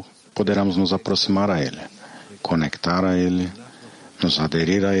grau poderemos nos aproximar a ele, conectar a ele, nos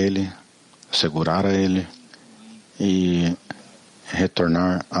aderir a ele, segurar a ele e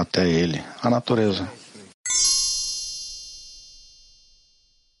retornar até ele, a natureza.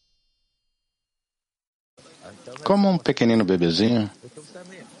 Como um pequenino bebezinho.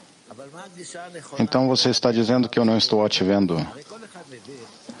 Então você está dizendo que eu não estou te vendo.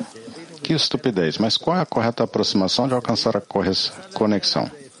 Que estupidez, mas qual é a correta aproximação de alcançar a conexão?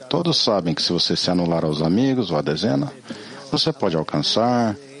 Todos sabem que se você se anular aos amigos ou à dezena, você pode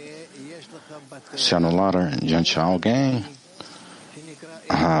alcançar, se anular diante de alguém.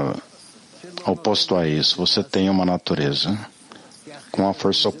 Oposto a isso, você tem uma natureza com a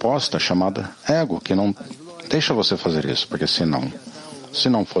força oposta chamada ego, que não deixa você fazer isso, porque se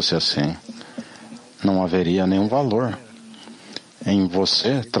não fosse assim, não haveria nenhum valor em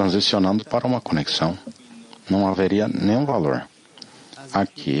você transicionando para uma conexão. Não haveria nenhum valor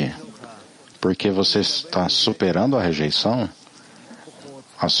aqui, porque você está superando a rejeição.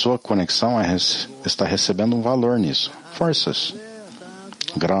 A sua conexão está recebendo um valor nisso. Forças,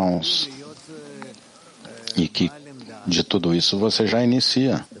 graus, e que de tudo isso você já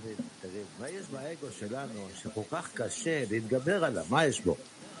inicia.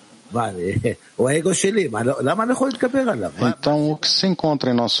 Então, o que se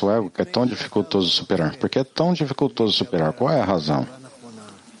encontra em nosso ego que é tão dificultoso superar? Por que é tão dificultoso superar? Qual é a razão?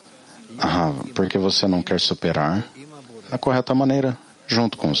 Porque você não quer superar da correta maneira,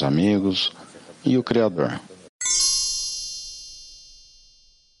 junto com os amigos e o Criador.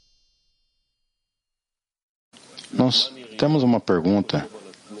 Nós temos uma pergunta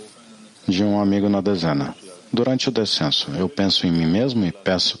de um amigo na dezena. Durante o descenso, eu penso em mim mesmo e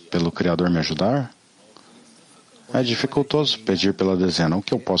peço pelo Criador me ajudar? É dificultoso pedir pela dezena. O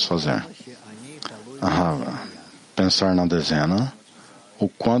que eu posso fazer? Pensar na dezena, o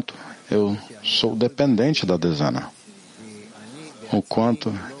quanto eu sou dependente da dezena. O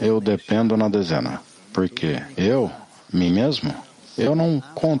quanto eu dependo na dezena. Porque eu, mim mesmo, eu não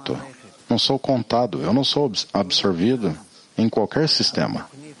conto, não sou contado, eu não sou absorvido em qualquer sistema.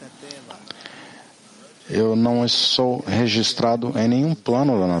 Eu não sou registrado em nenhum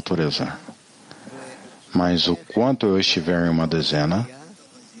plano da natureza. Mas o quanto eu estiver em uma dezena,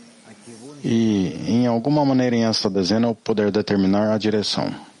 e em alguma maneira em essa dezena eu poder determinar a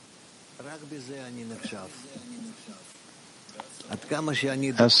direção.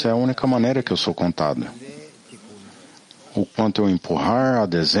 Essa é a única maneira que eu sou contado. O quanto eu empurrar a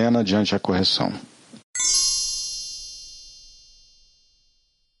dezena diante da correção.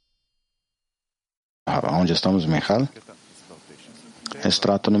 Onde estamos, Michal?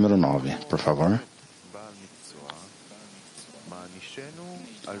 Extrato número 9, por favor.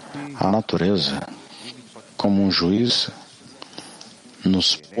 A natureza, como um juiz,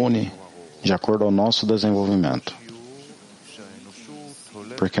 nos pune de acordo ao nosso desenvolvimento.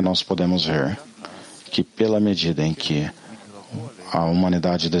 Porque nós podemos ver que pela medida em que a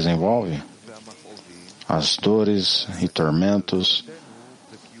humanidade desenvolve, as dores e tormentos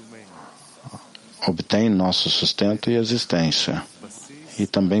obtêm nosso sustento e existência e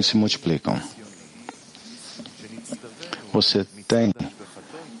também se multiplicam. Você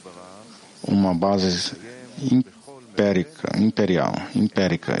uma base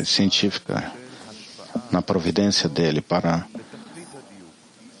empírica, científica, na providência dele para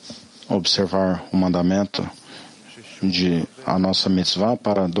observar o mandamento de a nossa mitzvah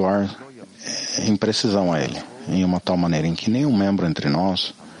para doar em precisão a ele, em uma tal maneira em que nenhum membro entre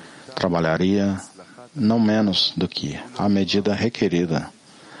nós trabalharia não menos do que a medida requerida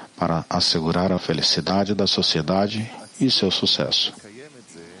para assegurar a felicidade da sociedade e seu sucesso.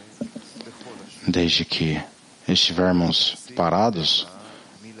 Desde que estivermos parados,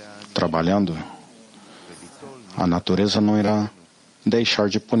 trabalhando, a natureza não irá deixar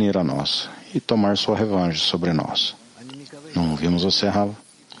de punir a nós e tomar sua revanche sobre nós. Não ouvimos você, Rava?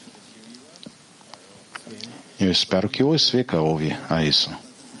 Eu espero que o Svika ouve a isso.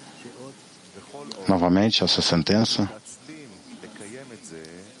 Novamente, essa sentença.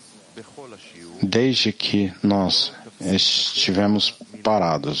 Desde que nós estivemos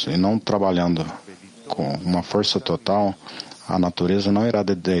parados e não trabalhando com uma força total, a natureza não irá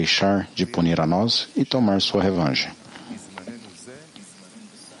deixar de punir a nós e tomar sua revanche.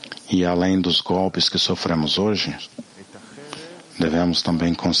 E além dos golpes que sofremos hoje, devemos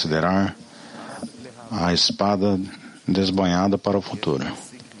também considerar a espada desbanhada para o futuro.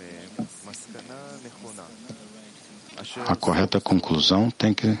 A correta conclusão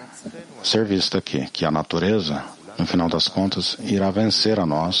tem que ser vista aqui, que a natureza, no final das contas, irá vencer a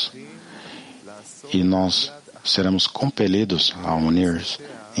nós e nós seremos compelidos a unir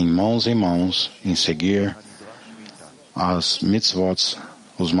em mãos, em seguir as mitzvot,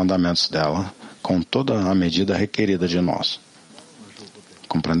 os mandamentos dela, com toda a medida requerida de nós.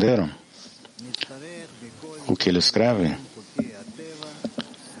 Compreenderam? O que ele escreve?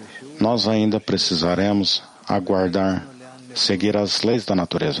 Nós ainda precisaremos aguardar, seguir as leis da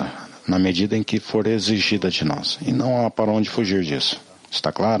natureza, na medida em que for exigida de nós. E não há para onde fugir disso.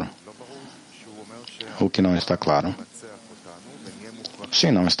 Está claro? O que não está claro?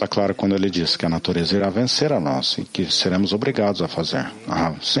 Sim, não está claro quando ele diz que a natureza irá vencer a nós e que seremos obrigados a fazer.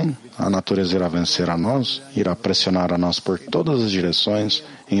 Sim, a natureza irá vencer a nós, irá pressionar a nós por todas as direções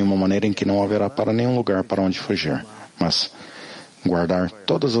em uma maneira em que não haverá para nenhum lugar para onde fugir. Mas guardar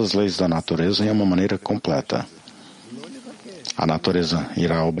todas as leis da natureza em uma maneira completa. A natureza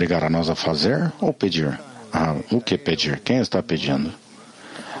irá obrigar a nós a fazer ou pedir? O que pedir? Quem está pedindo?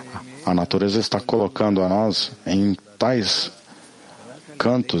 A natureza está colocando a nós em tais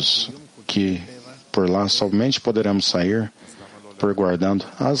cantos que por lá somente poderemos sair por guardando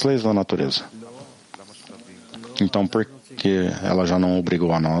as leis da natureza. Então, por que ela já não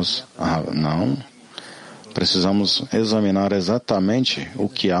obrigou a nós? Não. Precisamos examinar exatamente o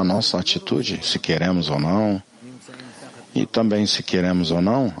que é a nossa atitude, se queremos ou não, E também, se queremos ou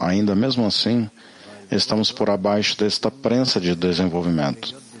não, ainda mesmo assim, estamos por abaixo desta prensa de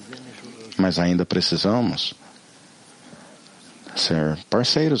desenvolvimento. Mas ainda precisamos ser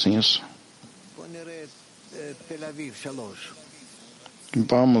parceiros nisso.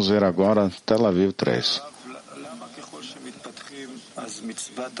 Vamos ver agora Tel Aviv 3.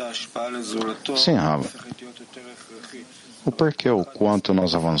 Sim, Rav. O porquê, o quanto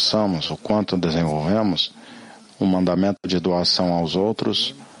nós avançamos, o quanto desenvolvemos, o mandamento de doação aos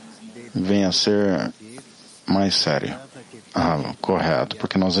outros vem a ser mais sério. Correto,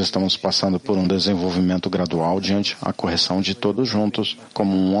 porque nós estamos passando por um desenvolvimento gradual diante a correção de todos juntos,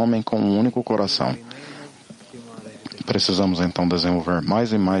 como um homem com um único coração. Precisamos então desenvolver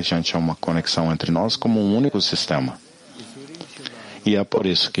mais e mais diante a uma conexão entre nós como um único sistema. E é por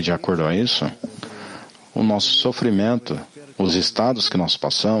isso que, de acordo a isso, o nosso sofrimento, os estados que nós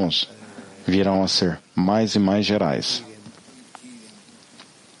passamos, virão a ser mais e mais gerais.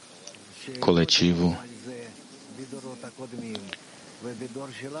 Coletivo.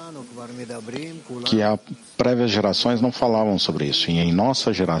 Que as prévias gerações não falavam sobre isso. E em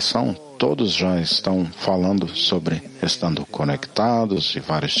nossa geração, todos já estão falando sobre estando conectados e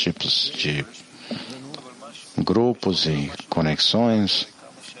vários tipos de grupos e conexões.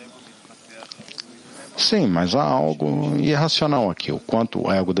 Sim, mas há algo irracional aqui, o quanto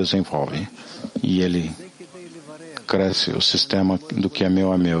o ego desenvolve. E ele cresce, o sistema do que é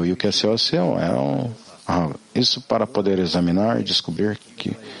meu e o que é seu. Isso para poder examinar e descobrir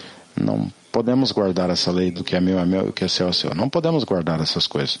que não podemos guardar essa lei do que é meu e o que é seu. Não podemos guardar essas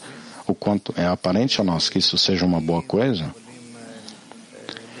coisas. O quanto é aparente a nós que isso seja uma boa coisa,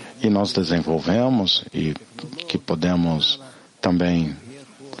 e nós desenvolvemos e que podemos também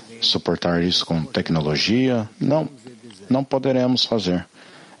suportar isso com tecnologia, não poderemos fazer.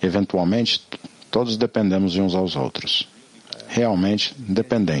 Eventualmente, todos dependemos de uns aos outros. Realmente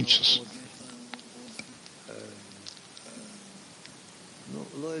dependentes.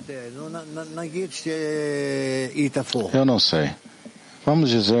 Eu não sei. Vamos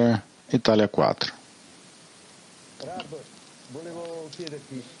dizer Itália 4.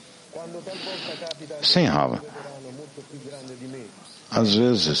 Sim, Rava. Às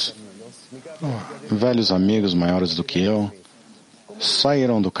vezes, velhos amigos maiores do que eu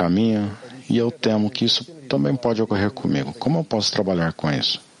saíram do caminho e eu temo que isso também pode ocorrer comigo. Como eu posso trabalhar com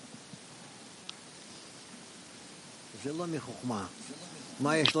isso?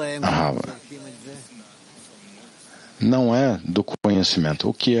 Rava. Não é do conhecimento.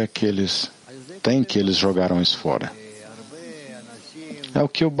 O que é que eles têm que eles jogaram isso fora? É o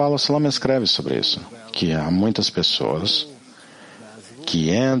que o Bala Salam escreve sobre isso, que há muitas pessoas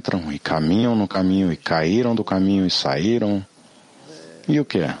que entram e caminham no caminho e caíram do caminho e saíram. E o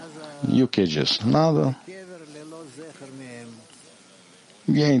que? E o que disso? Nada.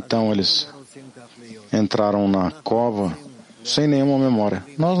 E então eles entraram na cova sem nenhuma memória.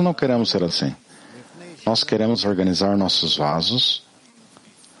 Nós não queremos ser assim. Nós queremos organizar nossos vasos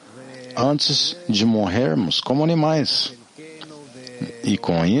antes de morrermos como animais. E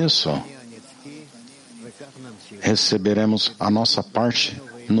com isso, receberemos a nossa parte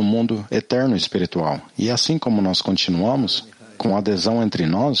no mundo eterno espiritual. E assim como nós continuamos, com adesão entre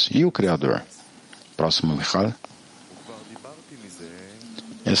nós e o Criador. Próximo, Michal.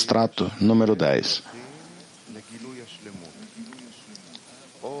 Extrato número 10.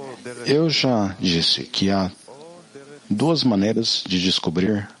 Eu já disse que há duas maneiras de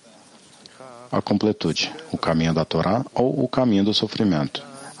descobrir a completude, o caminho da Torá ou o caminho do sofrimento.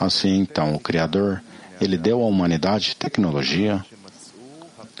 Assim, então, o Criador, ele deu à humanidade tecnologia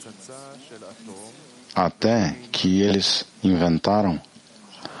até que eles inventaram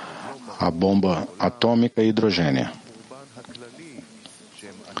a bomba atômica e hidrogênio.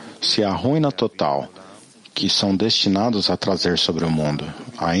 Se a ruína total que são destinados a trazer sobre o mundo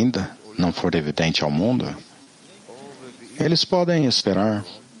ainda não for evidente ao mundo, eles podem esperar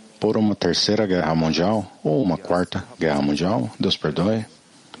por uma terceira guerra mundial ou uma quarta guerra mundial, Deus perdoe.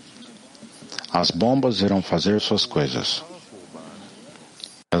 As bombas irão fazer suas coisas.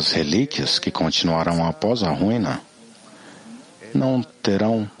 As relíquias que continuarão após a ruína não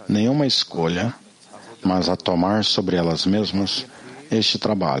terão nenhuma escolha, mas a tomar sobre elas mesmas este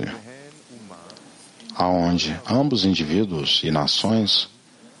trabalho, aonde ambos indivíduos e nações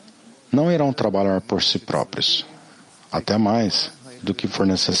não irão trabalhar por si próprios, até mais do que for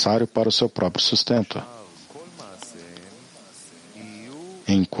necessário para o seu próprio sustento,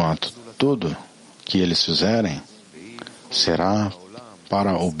 enquanto tudo que eles fizerem será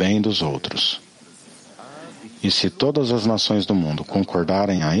para o bem dos outros. E se todas as nações do mundo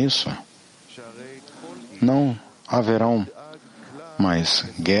concordarem a isso, não haverão mais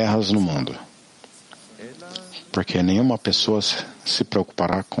guerras no mundo. Porque nenhuma pessoa se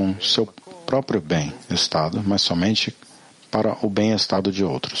preocupará com seu próprio bem-estado, mas somente para o bem-estado de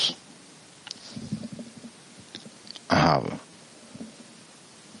outros. Rava.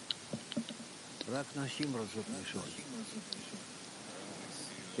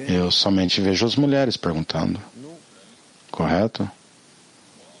 Eu somente vejo as mulheres perguntando. Correto?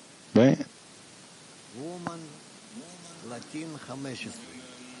 Bem,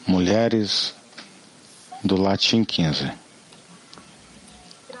 mulheres do latim 15.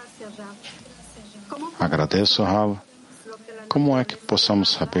 Agradeço, Rava. Como é que possamos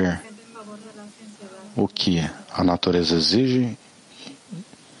saber o que a natureza exige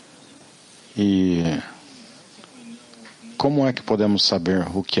e como é que podemos saber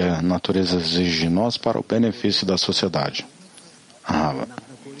o que a natureza exige de nós para o benefício da sociedade? Rava.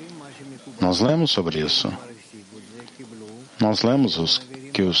 Nós lemos sobre isso. Nós lemos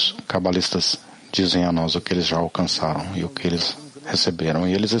que os cabalistas dizem a nós o que eles já alcançaram e o que eles receberam.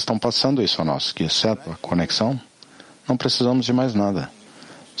 E eles estão passando isso a nós, que exceto a conexão, não precisamos de mais nada.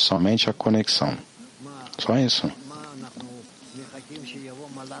 Somente a conexão. Só isso.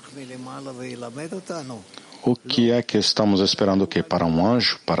 O que é que estamos esperando o quê? Para um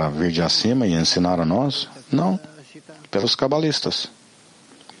anjo, para vir de acima e ensinar a nós? Não. Pelos cabalistas.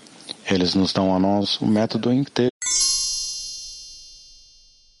 Eles nos dão a nós o método inteiro.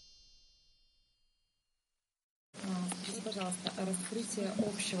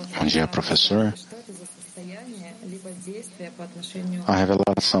 Bom dia, professor. A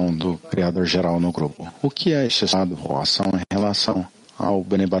revelação do Criador geral no grupo. O que é este estado ou ação em relação ao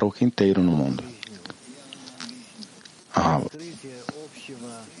Bnei Baruch inteiro no mundo?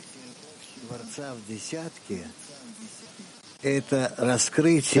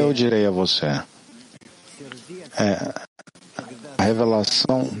 Eu direi a você, a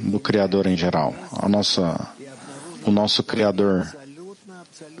revelação do Criador em geral, o nosso Criador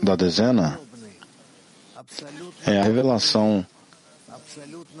da dezena, é a revelação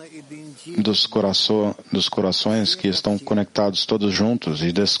dos corações que estão conectados todos juntos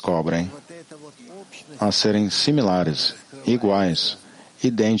e descobrem a serem similares, iguais,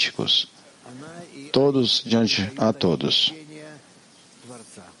 idênticos, todos diante a todos.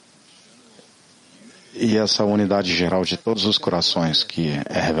 E essa unidade geral de todos os corações que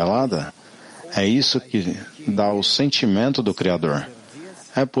é revelada, é isso que dá o sentimento do Criador.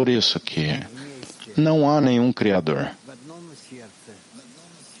 É por isso que não há nenhum Criador.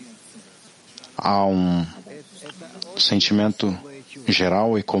 Há um sentimento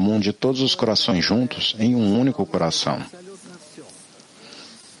geral e comum de todos os corações juntos em um único coração.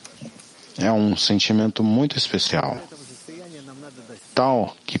 É um sentimento muito especial,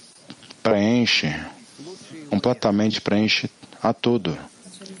 tal que completamente preenche a tudo.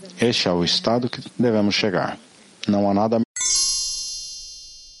 Este é o estado que devemos chegar. Não há nada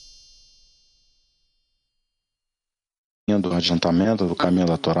do adiantamento do caminho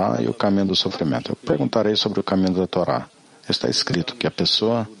da Torá e o caminho do sofrimento. Eu perguntarei sobre o caminho da Torá. Está escrito que a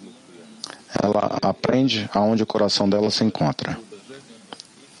pessoa, ela aprende aonde o coração dela se encontra.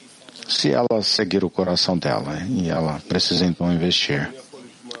 Se ela seguir o coração dela e ela precisa então investir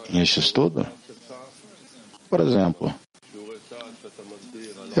em este estudo, por exemplo,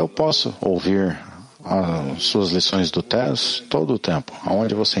 eu posso ouvir as suas lições do TES todo o tempo,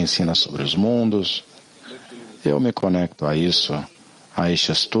 onde você ensina sobre os mundos. Eu me conecto a isso, a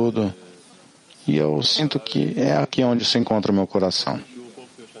este estudo, e eu sinto que é aqui onde se encontra o meu coração.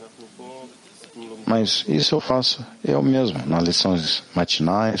 Mas isso eu faço eu mesmo, nas lições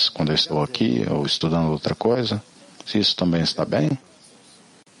matinais, quando eu estou aqui, ou estudando outra coisa. Se isso também está bem?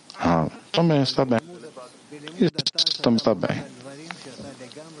 Também está bem. Isso também está bem.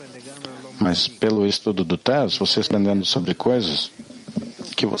 Mas pelo estudo do TES, você está aprendendo sobre coisas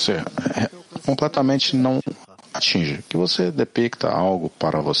que você completamente não atinge, que você depicta algo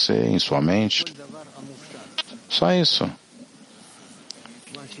para você em sua mente. Só isso.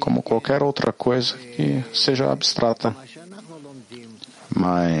 Como qualquer outra coisa que seja abstrata.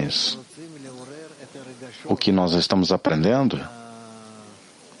 Mas o que nós estamos aprendendo,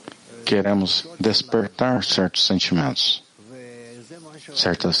 queremos despertar certos sentimentos,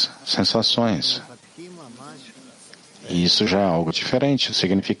 certas sensações. E isso já é algo diferente,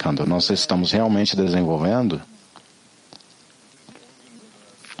 significando nós estamos realmente desenvolvendo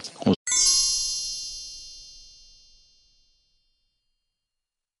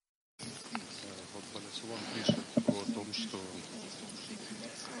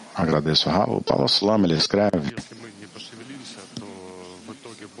Agradeço, Raul. O Paulo Sulam, ele escreve: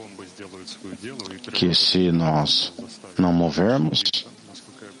 que se nós não movermos,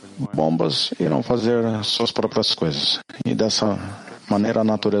 bombas irão fazer suas próprias coisas. E dessa maneira a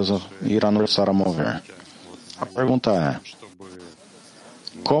natureza irá nos começar a mover. A pergunta é: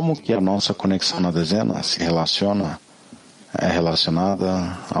 como que a nossa conexão na dezena é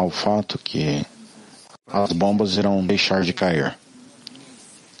relacionada ao fato que as bombas irão deixar de cair?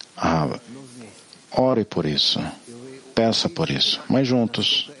 Ore por isso, peça por isso, mas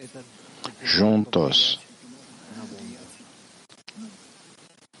juntos.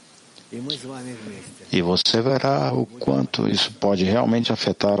 E você verá o quanto isso pode realmente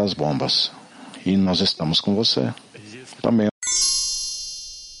afetar as bombas. E nós estamos com você também.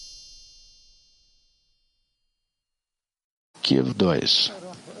 Kiev 2.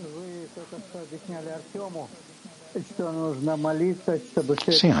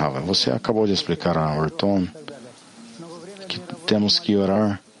 Sim, Rava, você acabou de explicar a Orton que temos que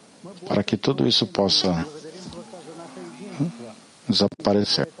orar para que tudo isso possa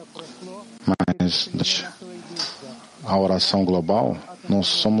desaparecer. Mas a oração global, nós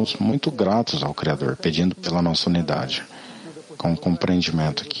somos muito gratos ao Criador, pedindo pela nossa unidade, com o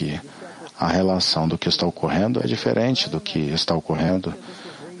compreendimento que a relação do que está ocorrendo é diferente do que está ocorrendo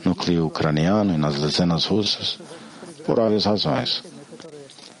no núcleo ucraniano e nas dezenas russas, por várias razões.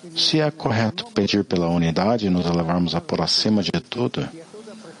 Se é correto pedir pela unidade e nos elevarmos a por acima de tudo,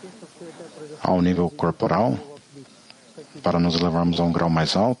 ao nível corporal, para nos levarmos a um grau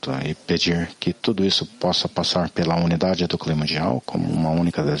mais alto e pedir que tudo isso possa passar pela unidade do clima mundial como uma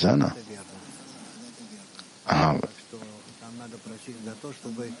única dezena?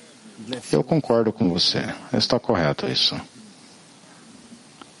 Eu concordo com você. Está correto isso.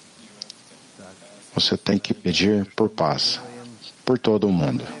 Você tem que pedir por paz, por todo o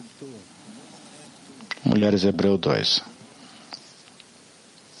mundo. Mulheres Hebreu 2.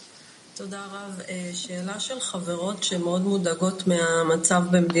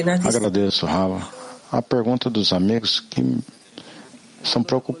 Agradeço, Rava. A pergunta dos amigos que são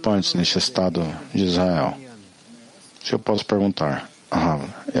preocupantes neste estado de Israel. Se eu posso perguntar, Rava,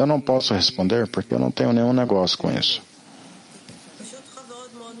 eu não posso responder porque eu não tenho nenhum negócio com isso.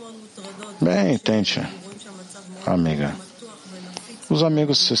 Bem, tente, amiga. Os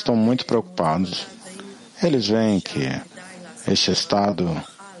amigos estão muito preocupados. Eles veem que este estado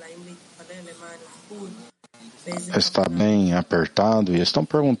está bem apertado e estão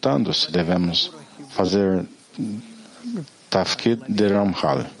perguntando se devemos fazer Tafkid de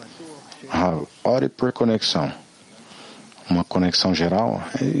Ramchal. Ore por conexão. Uma conexão geral,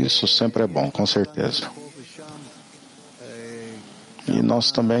 isso sempre é bom, com certeza. E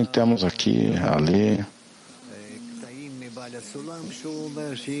nós também temos aqui, ali,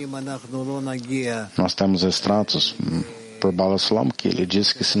 nós temos extratos por Bala Sulam que ele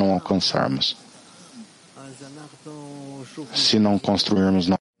diz que se não alcançarmos, se não construirmos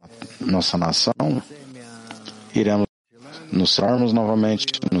nossa nação, iremos nos separarmos novamente,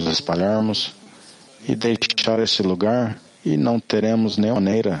 nos espalharmos e deixar esse lugar e não teremos nenhuma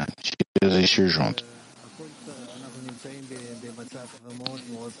maneira de existir junto.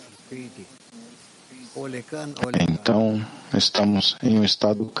 Então, estamos em um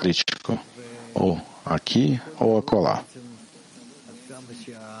estado crítico, ou aqui ou acolá.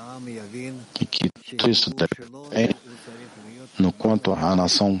 E que tudo isso depende no quanto a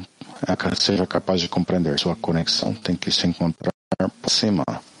nação seja capaz de compreender. Sua conexão tem que se encontrar por cima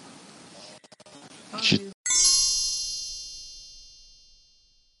de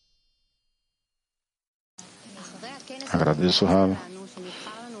Agradeço, Rav.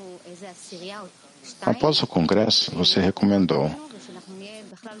 Após o congresso, você recomendou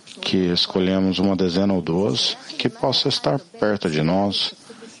que escolhemos uma dezena ou duas que possa estar perto de nós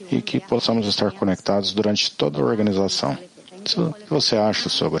e que possamos estar conectados durante toda a organização. O que você acha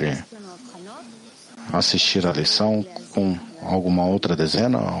sobre assistir a lição com alguma outra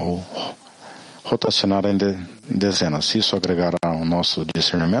dezena ou rotacionar em dezenas? Se isso agregará ao nosso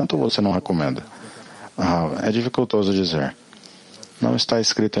discernimento ou você não recomenda? É dificultoso dizer. Não está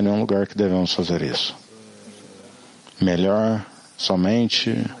escrito em nenhum lugar que devemos fazer isso. Melhor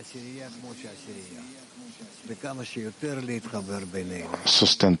somente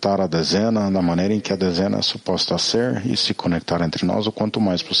sustentar a dezena da maneira em que a dezena é suposta a ser e se conectar entre nós o quanto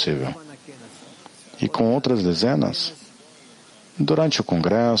mais possível. E com outras dezenas, durante o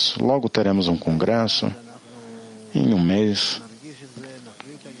congresso, logo teremos um congresso, em um mês,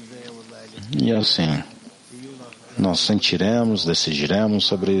 e assim, nós sentiremos, decidiremos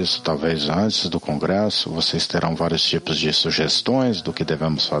sobre isso. Talvez antes do congresso, vocês terão vários tipos de sugestões do que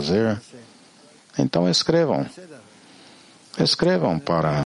devemos fazer. Então escrevam. Escrevam para